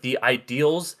concerned with the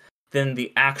ideals than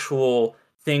the actual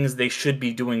things they should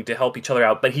be doing to help each other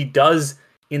out. But he does,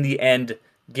 in the end,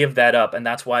 give that up, and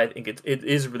that's why I think it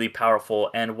is really powerful,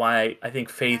 and why I think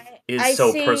faith is I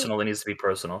so see. personal and needs to be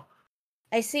personal.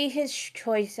 I see his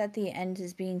choice at the end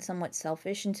as being somewhat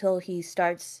selfish until he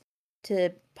starts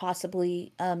to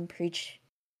possibly preach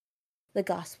the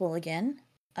gospel again.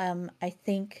 I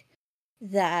think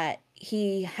that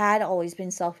he had always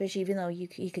been selfish, even though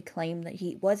he could claim that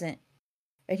he wasn't,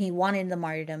 and he wanted the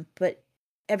martyrdom. But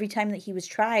every time that he was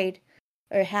tried,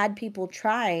 or had people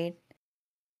tried,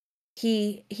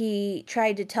 he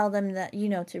tried to tell them that, you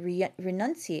know, to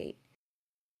renunciate.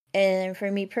 And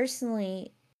for me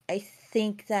personally, I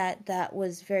think that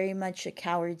was very much a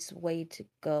coward's way to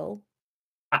go.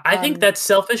 I think that's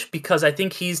selfish because I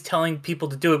think he's telling people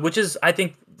to do it, which is, I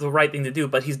think, the right thing to do,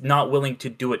 but he's not willing to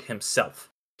do it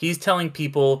himself. He's telling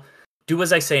people, do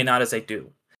as I say, not as I do.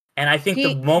 And I think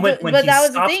the moment when he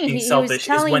stops being selfish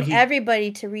he was is when telling everybody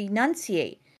to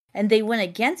renunciate, and they went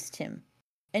against him,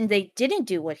 and they didn't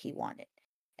do what he wanted.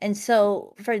 And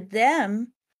so for them,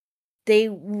 they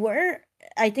were,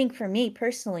 I think for me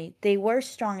personally, they were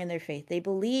strong in their faith. They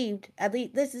believed, at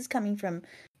least this is coming from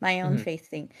my own faith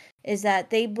thing, is that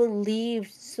they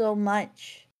believed so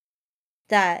much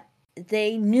that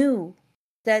they knew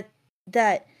that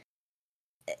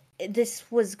this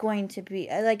was going to be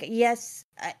like, yes,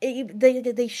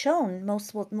 they shown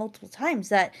multiple times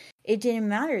that it didn't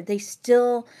matter. They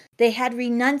had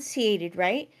renunciated,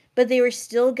 right? But they were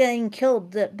still getting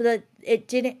killed. But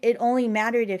it only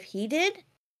mattered if he did.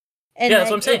 And yeah, that's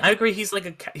what I'm saying. I agree. He's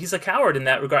a coward in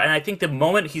that regard, and I think the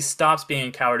moment he stops being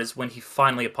a coward is when he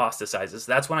finally apostatizes.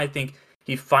 That's when I think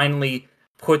he finally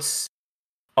puts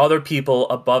other people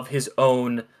above his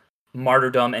own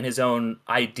martyrdom and his own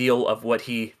ideal of what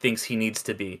he thinks he needs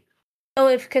to be. So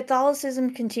if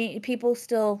Catholicism people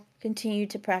still continue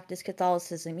to practice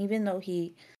Catholicism, even though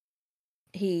he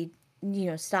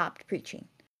stopped preaching,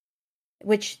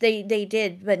 which they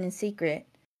did, but in secret,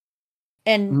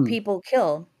 and people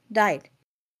died.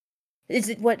 Is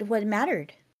it what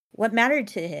mattered? What mattered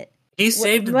to it? He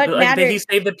saved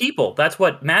the people. That's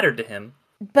what mattered to him.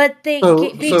 But he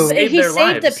saved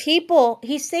the people.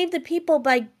 He saved the people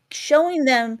by showing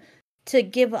them to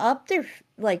give up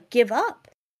give up.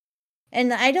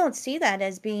 And I don't see that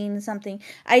as being something.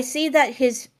 I see that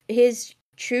his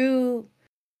true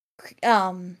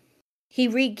he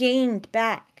regained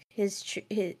back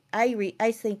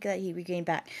I think that he regained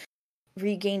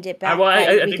it back. Well,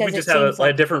 I think we just have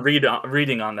a different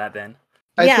reading on that then.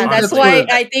 That's why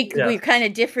I think we're kind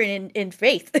of different in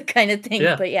faith kind of thing.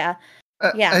 Yeah. But yeah.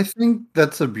 I think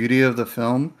that's the beauty of the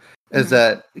film is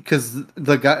that because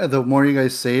the more you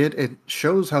guys say it, it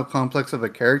shows how complex of a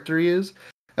character he is,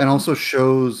 and also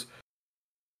shows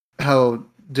how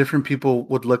different people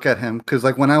would look at him. Because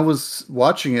like when I was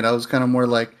watching it, I was kind of more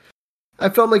like, I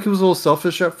felt like he was a little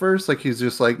selfish at first. Like he's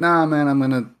just like, nah, man, I'm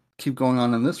gonna keep going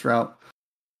on in this route.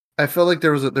 I felt like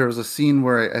there was a scene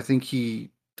where I think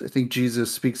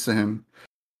Jesus speaks to him,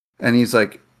 and he's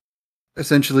like,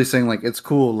 essentially saying like, it's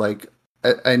cool, like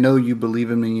I know you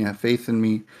believe in me, you have faith in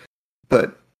me,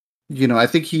 but I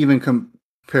think he even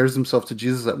compares himself to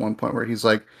Jesus at one point where he's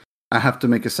like, I have to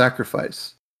make a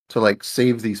sacrifice to like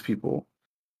save these people,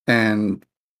 and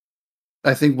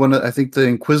I think the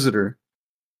Inquisitor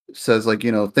says like,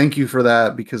 thank you for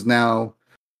that because now,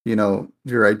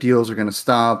 your ideals are going to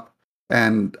stop.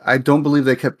 And I don't believe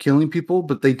they kept killing people,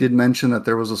 but they did mention that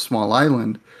there was a small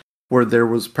island where there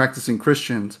was practicing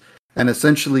Christians. And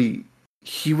essentially,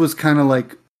 he was kind of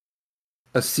like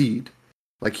a seed.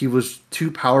 Like, he was too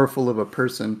powerful of a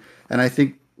person. And I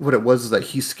think what it was is that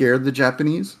he scared the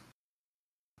Japanese.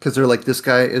 Because they're like, this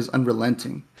guy is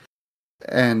unrelenting.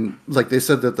 And like they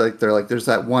said that like they're like, there's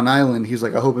that one island. He's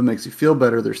like, I hope it makes you feel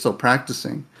better. They're still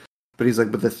practicing. But he's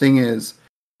like, but the thing is,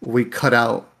 we cut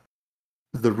out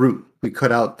the root. We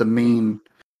cut out the main,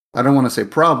 I don't want to say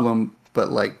problem,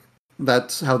 but like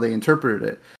that's how they interpreted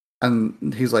it.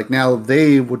 And he's like, now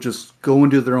they will just go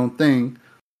and do their own thing,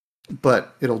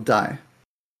 but it'll die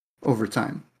over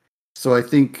time. So I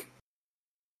think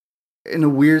in a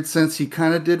weird sense, he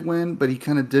kind of did win, but he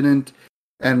kind of didn't.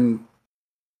 And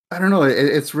I don't know,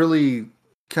 it's really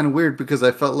kind of weird because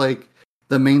I felt like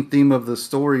the main theme of the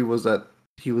story was that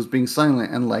he was being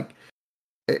silent. And like,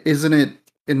 isn't it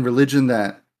in religion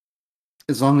that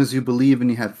as long as you believe and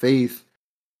you have faith,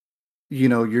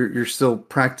 you're still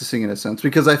practicing in a sense?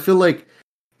 Because I feel like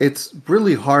it's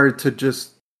really hard to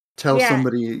just tell Yeah.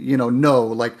 somebody, no,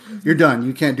 like you're done.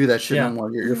 You can't do that shit Yeah. no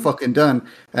more. You're Mhm. fucking done.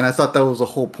 And I thought that was the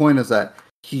whole point, is that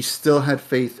he still had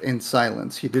faith in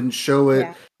silence. He didn't show it.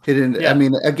 Yeah. He didn't. I Yeah.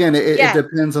 mean, again, it Yeah.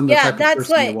 depends on the Yeah, type of that's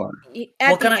person what you are. at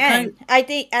Well, the can I- end. I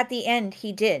think at the end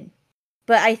he did,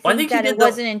 but I Well, I think think he that it did the-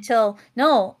 wasn't until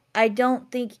no, I don't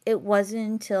think it wasn't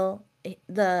until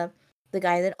the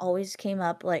guy that always came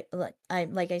up like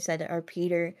I said, our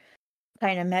Peter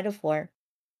kind of metaphor.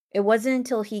 It wasn't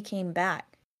until he came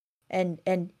back and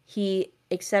he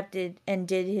accepted and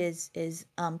did his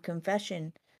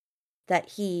confession that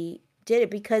he did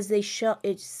it, because they show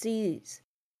it sees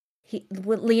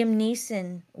Liam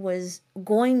Neeson was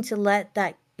going to let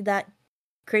that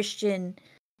Christian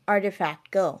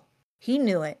artifact go. He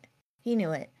knew it. He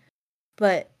knew it.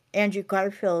 But Andrew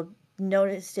Garfield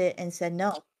noticed it and said,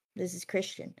 "No, this is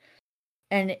Christian."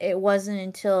 And it wasn't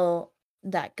until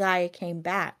that guy came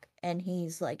back and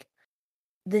he's like,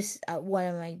 "This, what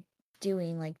am I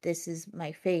doing? Like, this is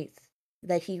my faith,"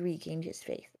 that he regained his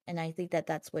faith. And I think that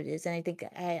that's what it is. And I think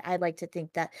I like to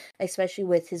think that, especially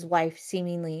with his wife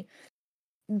seemingly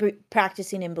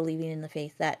practicing and believing in the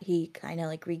faith, that he kind of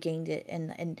like regained it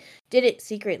and did it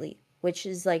secretly, which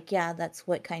is like, yeah, that's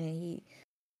what kind of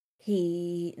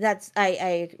he that's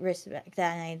I respect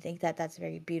that, and I think that that's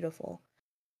very beautiful.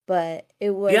 But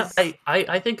it was Yeah,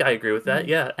 I think I agree with that. Mhm.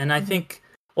 Yeah, and I Mhm. think,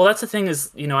 well, that's the thing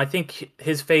is, I think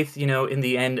his faith, in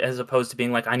the end, as opposed to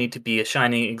being like, I need to be a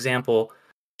shining example,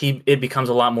 it becomes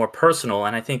a lot more personal,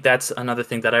 and I think that's another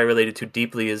thing that I related to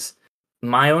deeply, is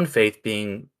my own faith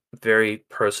being very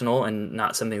personal and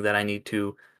not something that I need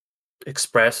to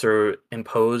express or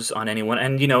impose on anyone.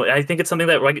 And I think it's something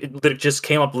that just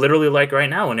came up literally like right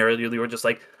now, when earlier you were just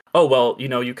like, oh well,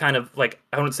 you kind of like,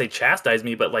 I wouldn't say chastise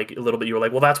me, but like a little bit, you were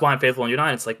like, well, that's why I'm faithful and you're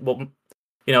not. It's like, well,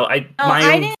 No, I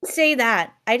didn't say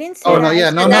that. I didn't say Oh, that. no, I yeah,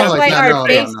 said no, that's like why that. our No,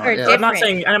 faiths no, are yeah. different. I'm not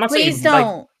saying, and I'm not Please saying like,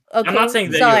 don't. Okay. I'm not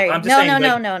saying that Sorry. I'm just no, saying no,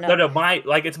 like, no, no, no, my,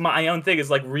 like, it's my own thing, is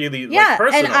like really like Yeah,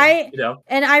 personal,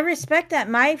 and I respect that.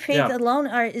 My faith Yeah. alone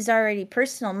is already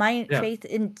personal. My Yeah. faith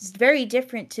is very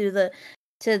different to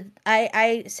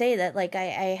I say that, like,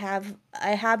 I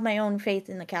have my own faith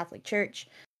in the Catholic Church.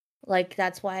 Like,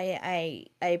 that's why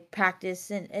I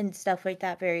practice and stuff like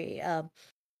that, very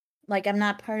like, I'm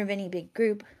not part of any big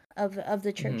group of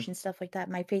the church and stuff like that.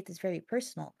 My faith is very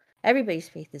personal. Everybody's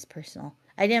faith is personal.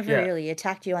 I never Yeah. really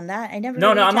attacked you on that. I never No,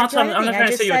 really I'm not attacked you on trying. I'm not anything. I trying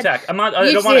to just say you said attack. I'm not. I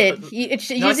you don't want did.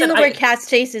 to. Using the word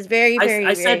chastise is very, very.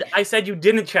 I said you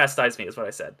didn't chastise me, is what I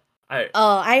said.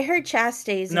 Oh, I heard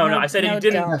chastise. No, I said no, you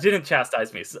don't. didn't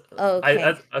chastise me. So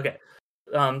Okay. Okay.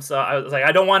 So I was like,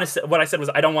 I don't want to say. What I said was,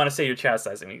 I don't want to say you're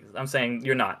chastising me. I'm saying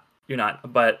you're not. You're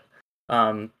not. But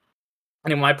anyway,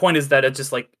 my point is that it's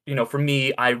just like, for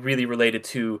me, I really related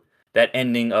to that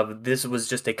ending of, this was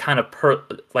just a kind of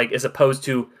like, as opposed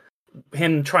to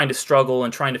him trying to struggle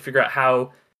and trying to figure out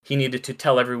how he needed to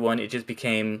tell everyone. It just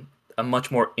became a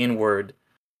much more inward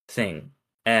thing,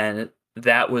 and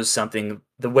that was something.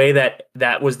 The way that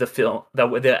was the film,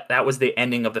 that was the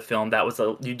ending of the film. That was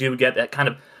you do get that kind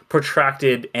of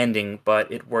protracted ending,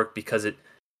 but it worked because it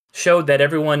showed that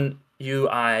everyone, you,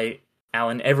 I,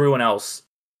 Alan, everyone else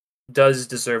does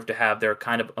deserve to have their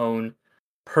kind of own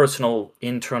personal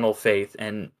internal faith,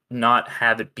 and not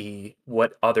have it be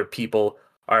what other people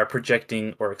are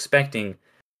projecting or expecting.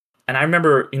 And I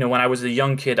remember, when I was a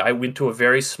young kid, I went to a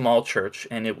very small church,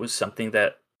 and it was something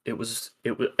that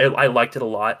I liked it a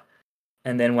lot.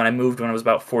 And then when I moved, when I was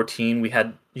about 14, we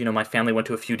had, my family went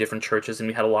to a few different churches, and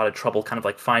we had a lot of trouble kind of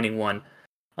like finding one.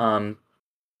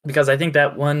 Because I think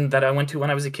that one that I went to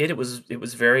when I was a kid, it was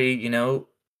very,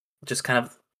 just kind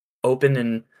of open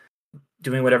and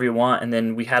doing whatever you want. And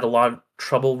then we had a lot of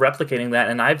trouble replicating that,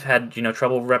 and I've had,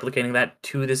 trouble replicating that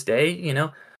to this day,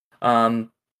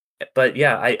 but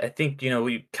yeah, I think,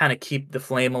 you kind of keep the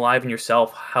flame alive in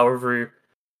yourself however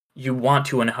you want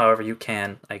to and however you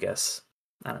can, I guess.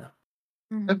 I don't know.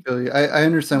 I feel you. I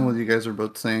understand what you guys are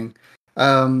both saying.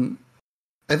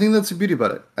 I think that's the beauty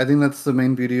about it. I think that's the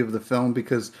main beauty of the film,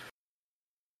 because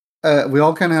we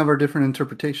all kind of have our different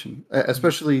interpretation,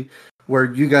 especially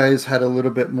where you guys had a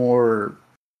little bit more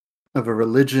of a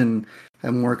religion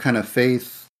and more kind of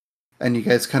faith, and you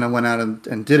guys kind of went out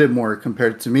and did it more,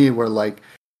 compared to me, where like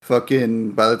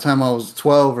fucking by the time I was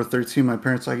 12 or 13, my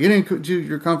parents were like, you didn't do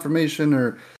your confirmation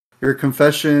or your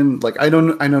confession. Like, I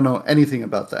don't know anything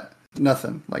about that.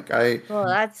 Nothing. Like, Well,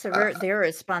 that's their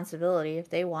responsibility if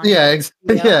they want. Yeah, You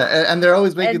know? yeah, and they're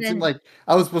always making And it seem then- like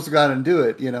I was supposed to go out and do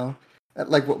it,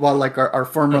 Like, while like our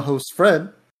former host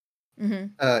Fred,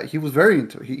 Mhm. he was very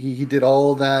into it. He did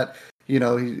all that.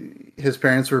 His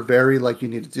parents were very like, you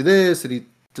need to do this, and he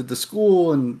did the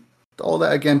school and all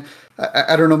that. Again,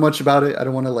 I don't know much about it. I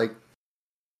don't want to like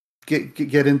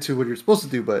get into what you're supposed to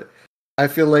do, but I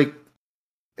feel like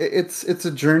it's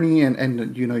a journey,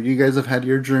 and you know, you guys have had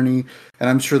your journey, and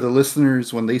I'm sure the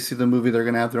listeners, when they see the movie, they're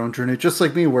gonna have their own journey, just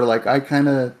like me, where like I kind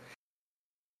of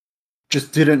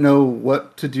just didn't know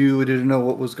what to do, didn't know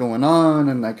what was going on,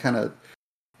 and I kind of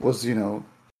was, you know,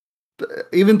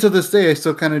 even to this day, I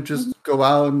still kind of just go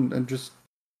out and just,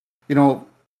 you know,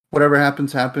 whatever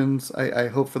happens, happens. I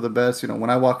hope for the best. You know, when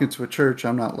I walk into a church,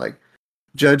 I'm not like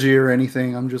judgy or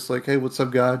anything. I'm just like, hey, what's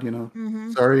up, God? You know,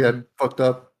 Mm-hmm. sorry I fucked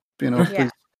up. You know, Yeah.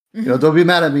 please, you know, don't be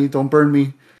mad at me. Don't burn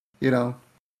me. You know,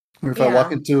 or if I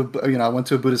walk Yeah. into, you know, I went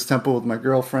to a Buddhist temple with my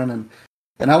girlfriend,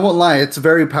 and I won't lie, it's a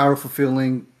very powerful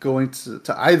feeling going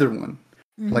to either one.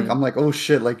 Like Mhm. I'm like, oh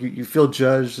shit, like you feel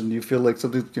judged and you feel like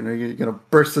something, you know, you're gonna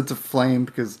burst into flame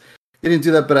because you didn't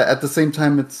do that. But at the same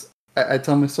time, I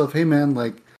tell myself, hey man,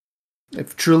 like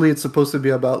if truly it's supposed to be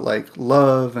about like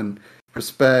love and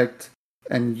respect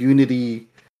and unity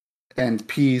and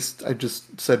peace. I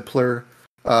just said plur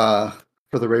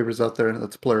for the ravers out there.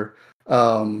 That's plur.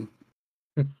 Um,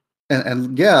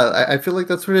 and yeah, I feel like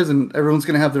that's what it is, and everyone's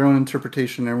gonna have their own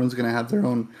interpretation. Everyone's gonna have their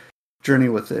own journey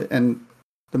with it, and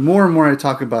the more and more I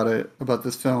talk about it, about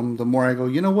this film, the more I go,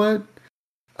 you know what?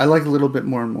 I like a little bit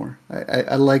more and more.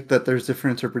 I like that there's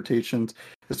different interpretations,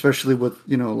 especially with,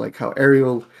 you know, like how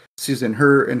Ariel sees it in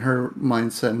her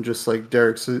mindset, and just like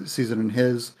Derek sees it in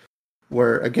his.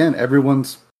 Where again,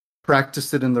 everyone's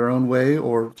practiced it in their own way,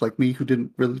 or like me, who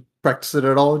didn't really practice it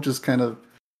at all, just kind of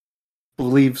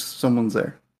believes someone's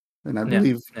there, and I Yeah.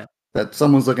 believe Yeah. that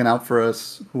someone's looking out for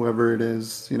us, whoever it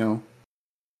is. You know,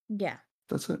 Yeah.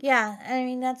 that's it. Yeah, I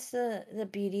mean that's the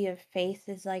beauty of faith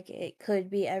is like it could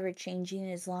be ever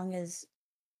changing as long as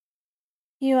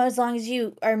as long as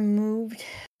you are moved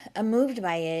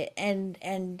by it,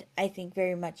 and I think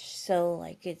very much so,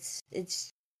 like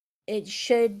it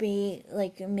should be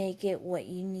like make it what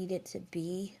you need it to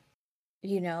be,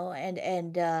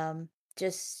 and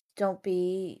just don't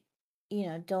be,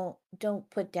 don't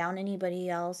put down anybody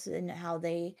else and how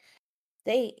they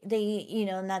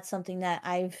and that's something that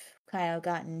I've kind of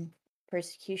gotten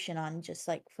persecution on, just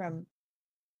like from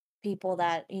people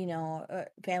that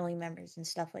family members and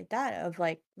stuff like that, of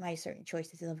like my certain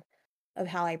choices of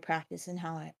how I practice and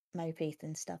my faith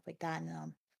and stuff like that,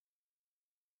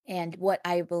 and what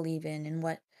I believe in, and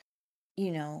what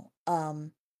you know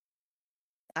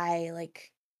I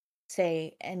like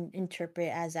say and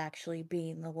interpret as actually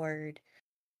being the word,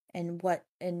 and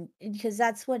because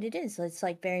that's what it is. It's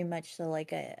like very much so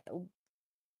like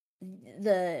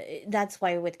that's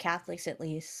why with Catholics, at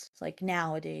least, like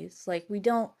nowadays, like we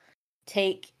don't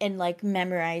take and like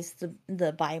memorize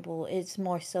the Bible. It's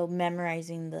more so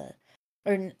memorizing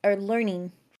or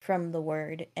learning from the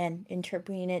word and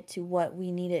interpreting it to what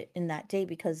we need it in that day,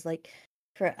 because like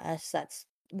for us, that's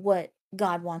what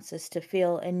God wants us to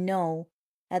feel and know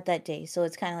at that day. So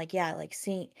it's kind of like, yeah, like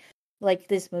seeing, like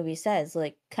this movie says,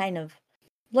 like kind of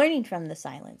learning from the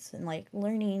silence, and like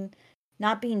learning,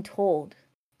 not being told,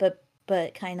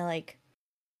 but kind of I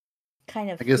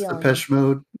guess feeling. Depeche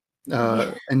Mode,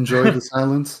 Yeah. enjoy the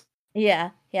silence.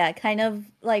 Yeah, kind of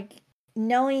like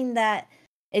knowing that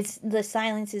it's the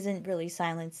silence isn't really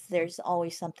silence. There's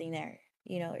always something there.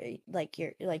 Like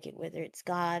whether it's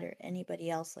God or anybody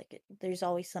else, like there's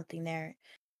always something there,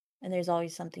 and there's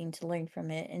always something to learn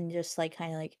from it, and just like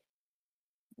kind of like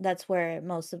that's where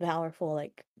most of the powerful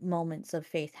like moments of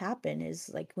faith happen, is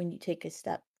like when you take a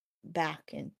step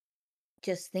back and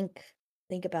just think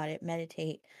about it,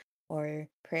 meditate, or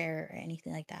prayer, or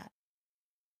anything like that.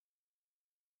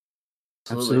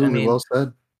 Absolutely. I Absolutely, mean, well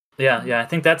said. yeah. I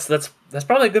think that's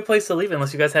probably a good place to leave it,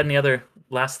 unless you guys had any other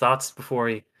last thoughts before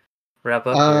we wrap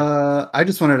up here. I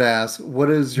just wanted to ask, what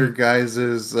is your Mhm.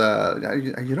 guys's?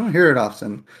 You don't hear it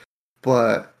often,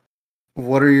 but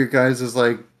what are your guys's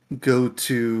like go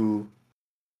to?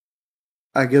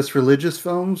 I guess religious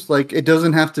films. Like it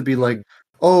doesn't have to be like,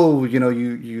 oh, you know,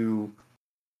 you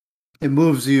it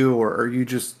moves you, or you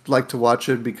just like to watch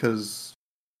it because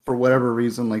for whatever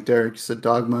reason, like Derek, you said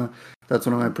Dogma. That's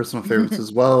one of my personal favorites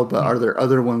as well. But are there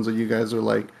other ones that you guys are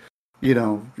like, you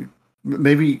know,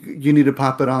 maybe you need to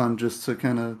pop it on just to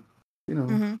kind of, you know,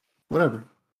 Hmm. whatever.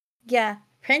 Yeah,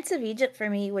 Prince of Egypt for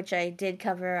me, which I did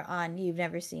cover on You've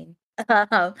Never Seen.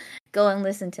 Um, Go and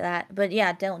listen to that. But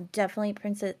yeah, don't definitely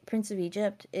Prince of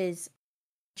Egypt is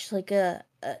just like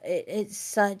it's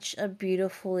such a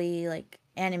beautifully like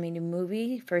animated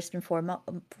movie, first and foremost,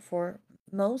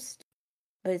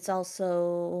 but it's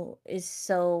also is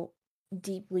so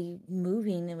deeply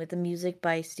moving, and with the music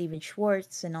by Steven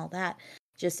Schwartz and all that,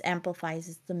 just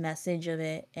amplifies the message of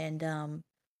it, and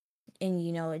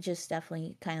you know, it just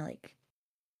definitely kind of like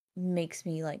makes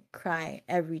me like cry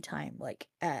every time, like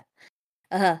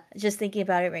just thinking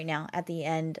about it right now at the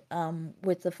end,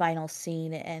 with the final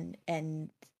scene and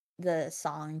the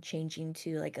song changing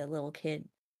to like a little kid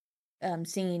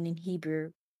singing in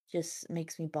Hebrew just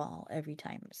makes me bawl every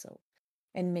time. So,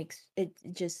 and it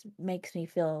just makes me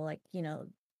feel like, you know,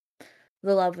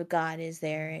 the love of God is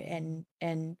there, and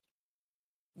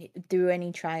through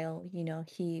any trial, you know,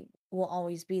 he will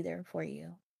always be there for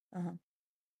you. Uh-huh.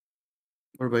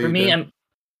 What about For you, me, Dan?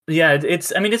 yeah,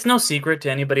 it's I mean, it's no secret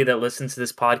to anybody that listens to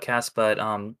this podcast, but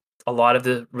a lot of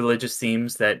the religious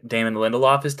themes that Damon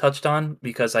Lindelof has touched on,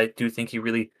 because I do think he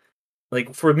really,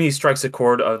 like, for me, strikes a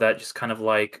chord of that, just kind of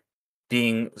like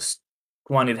being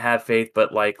wanting to have faith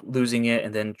but like losing it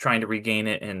and then trying to regain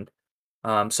it. And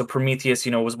so Prometheus,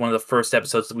 you know, was one of the first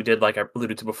episodes that we did, like I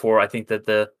alluded to before. I think that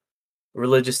the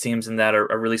religious themes in that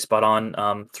are really spot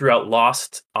on. Throughout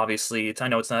Lost, obviously, I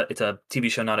know it's a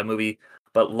TV show, not a movie,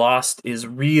 but Lost is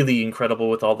really incredible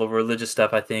with all the religious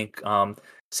stuff. I think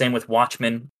same with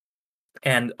Watchmen,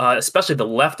 and especially the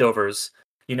Leftovers.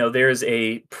 You know, there's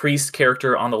a priest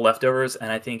character on the Leftovers,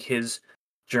 and I think his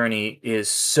journey is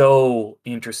so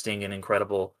interesting and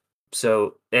incredible.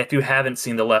 So if you haven't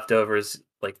seen the Leftovers,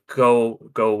 like go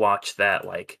watch that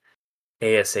like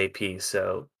ASAP.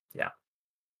 So yeah.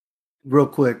 Real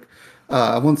quick,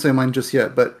 I won't say mine just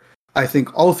yet, but I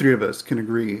think all three of us can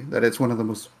agree that it's one of the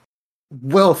most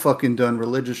well fucking done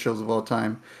religious shows of all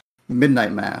time.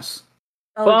 Midnight Mass.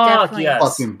 Oh, Fuck definitely. yes!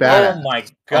 Fucking badass. Oh my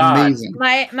god! Amazing.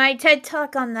 My TED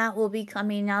talk on that will be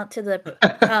coming out to the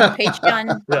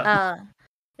Patreon. Yeah.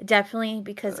 Definitely,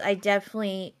 because I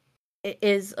definitely it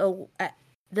is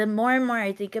the more and more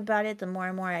I think about it, the more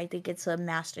and more I think it's a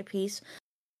masterpiece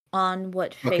on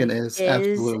what Fucking faith is,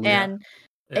 absolutely. and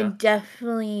Yeah.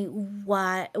 definitely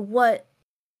what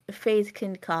faith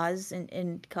can cause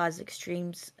and cause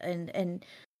extremes and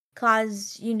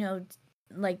cause, you know,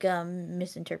 like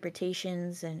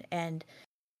misinterpretations and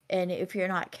if you're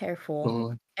not careful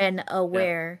Totally. and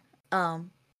aware,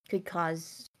 could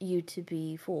cause you to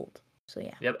be fooled. So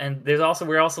yeah. Yep, and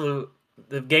we're also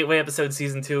the Gateway episode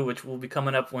season 2, which will be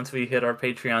coming up once we hit our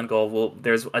Patreon goal.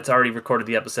 It's already recorded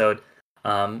the episode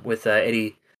with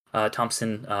Eddie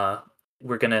Thompson.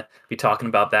 We're gonna be talking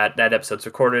about that. That episode's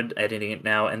recorded, editing it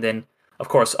now, and then of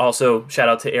course also shout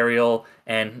out to Ariel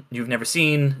and You've Never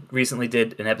Seen recently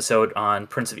did an episode on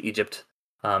Prince of Egypt.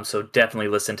 So definitely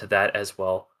listen to that as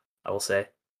well, I will say.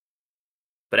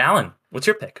 But Alan, what's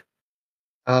your pick?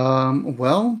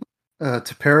 Well,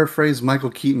 to paraphrase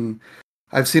Michael Keaton,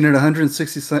 I've seen it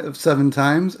 167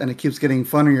 times, and it keeps getting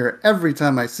funnier every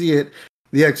time I see it.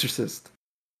 The Exorcist.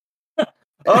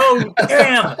 Oh,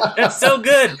 damn! That's so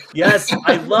good! Yes,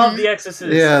 I love The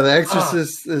Exorcist. Yeah, The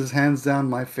Exorcist is hands down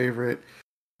my favorite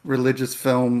religious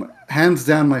film. Hands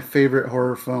down my favorite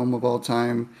horror film of all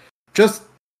time. Just,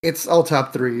 it's all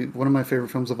top 3. One of my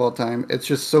favorite films of all time. It's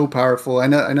just so powerful. I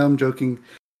know I'm joking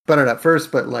about it at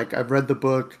first, but like I've read the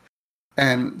book,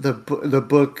 and the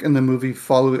book and the movie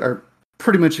are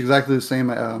pretty much exactly the same.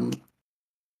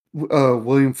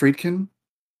 William Friedkin.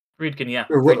 Friedkin, yeah.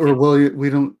 Or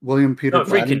William Peter No,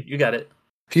 Friedkin, Blatty. you got it.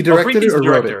 He directed it or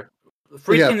wrote it?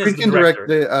 Friedkin is the director.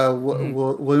 Directed it.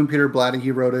 William Peter Blatty, he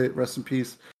wrote it. Rest in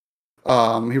peace. He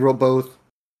wrote both,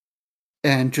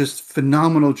 and just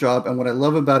phenomenal job. And what I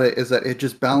love about it is that it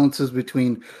just balances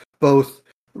between both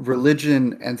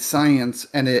religion and science,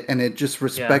 and it just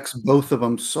respects both of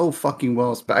them so fucking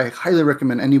well. I highly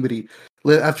recommend anybody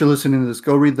after listening to this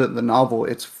go read the novel.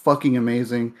 It's fucking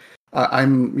amazing. I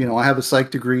have a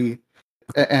psych degree,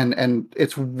 and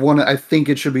it's one I think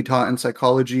it should be taught in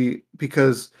psychology,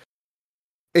 because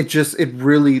it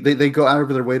really they go out of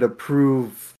their way to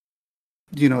prove,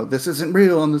 this isn't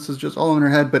real and this is just all in our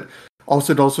head, but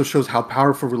also it also shows how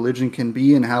powerful religion can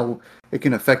be and how it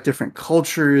can affect different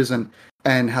cultures and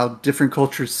how different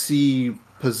cultures see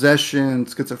possession,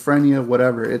 schizophrenia,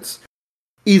 whatever. It's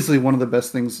easily one of the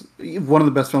best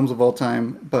films of all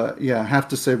time. But yeah, I have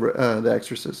to say The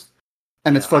Exorcist.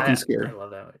 And it's fucking scary. I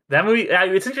love that movie. That movie,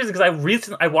 it's interesting because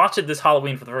I watched it this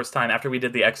Halloween for the first time after we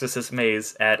did the Exorcist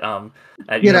maze at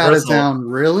Get Universal. Out of Town,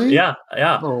 really? Yeah.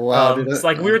 Oh wow! It's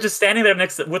like we were just standing there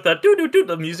next with the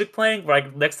the music playing,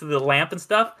 like next to the lamp and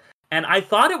stuff. And I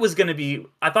thought the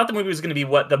movie was gonna be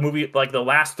what the movie, like the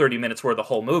last 30 minutes were the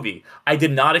whole movie. I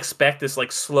did not expect this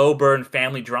like slow burn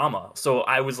family drama. So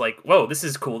I was like, whoa, this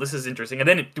is cool, this is interesting. And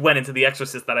then it went into The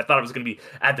Exorcist that I thought it was gonna be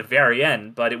at the very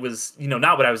end, but it was,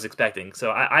 not what I was expecting.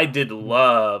 So I did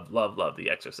love The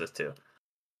Exorcist too.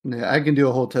 Yeah, I can do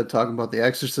a whole TED talk about The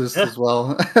Exorcist as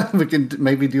well. We can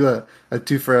maybe do a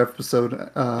 2 for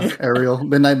episode, Ariel,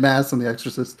 Midnight Mass and The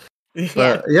Exorcist.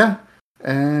 But yeah,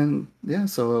 and yeah,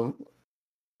 so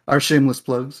our shameless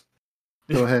plugs.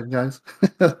 Go ahead, guys.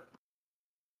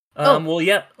 Well,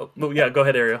 yeah. Well, yeah. Go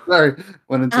ahead, Ariel. Sorry,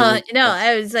 went into No,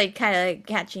 I was like kind of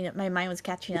catching up. My mind was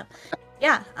catching up.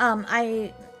 Yeah.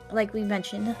 I like we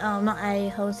mentioned. I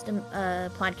host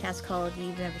a podcast called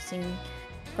 "You've Never Seen?" ?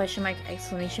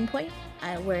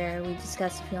 Where we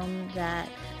discuss a film that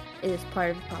is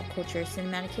part of pop culture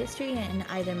cinematic history, and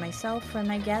either myself or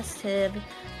my guests have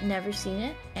never seen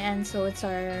it, and so it's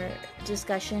our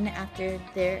discussion after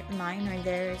mine or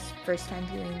theirs first time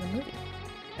viewing the movie.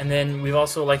 And then we've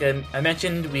also, like I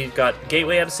mentioned, we've got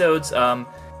Gateway episodes.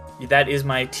 That is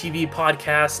my TV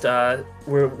podcast.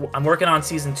 I'm working on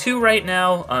season 2 right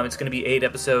now. It's going to be 8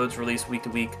 episodes released week to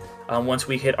week. Once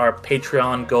we hit our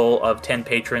Patreon goal of 10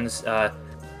 patrons.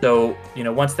 So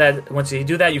once you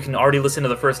do that, you can already listen to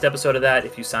the first episode of that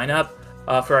if you sign up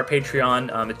for our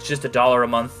Patreon. It's just $1 a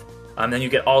month. Then you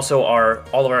get also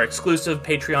all of our exclusive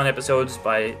Patreon episodes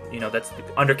by that's the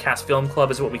Undercast Film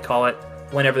Club is what we call it.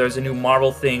 Whenever there's a new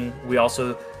Marvel thing, we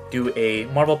also do a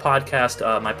Marvel podcast,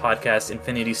 my podcast,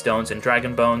 Infinity Stones and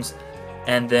Dragon Bones.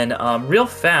 And then real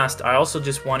fast, I also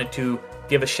just wanted to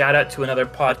give a shout out to another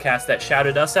podcast that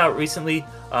shouted us out recently.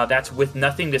 That's With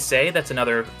Nothing to Say. That's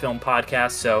another film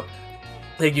podcast. So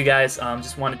thank you guys.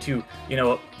 Just wanted to,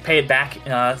 pay it back.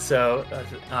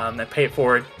 Pay it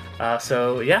forward.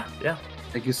 So yeah.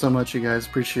 Thank you so much, you guys.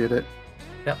 Appreciate it.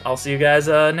 Yeah, I'll see you guys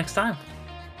next time.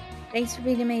 Thanks for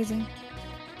being amazing.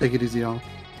 Take it easy, y'all.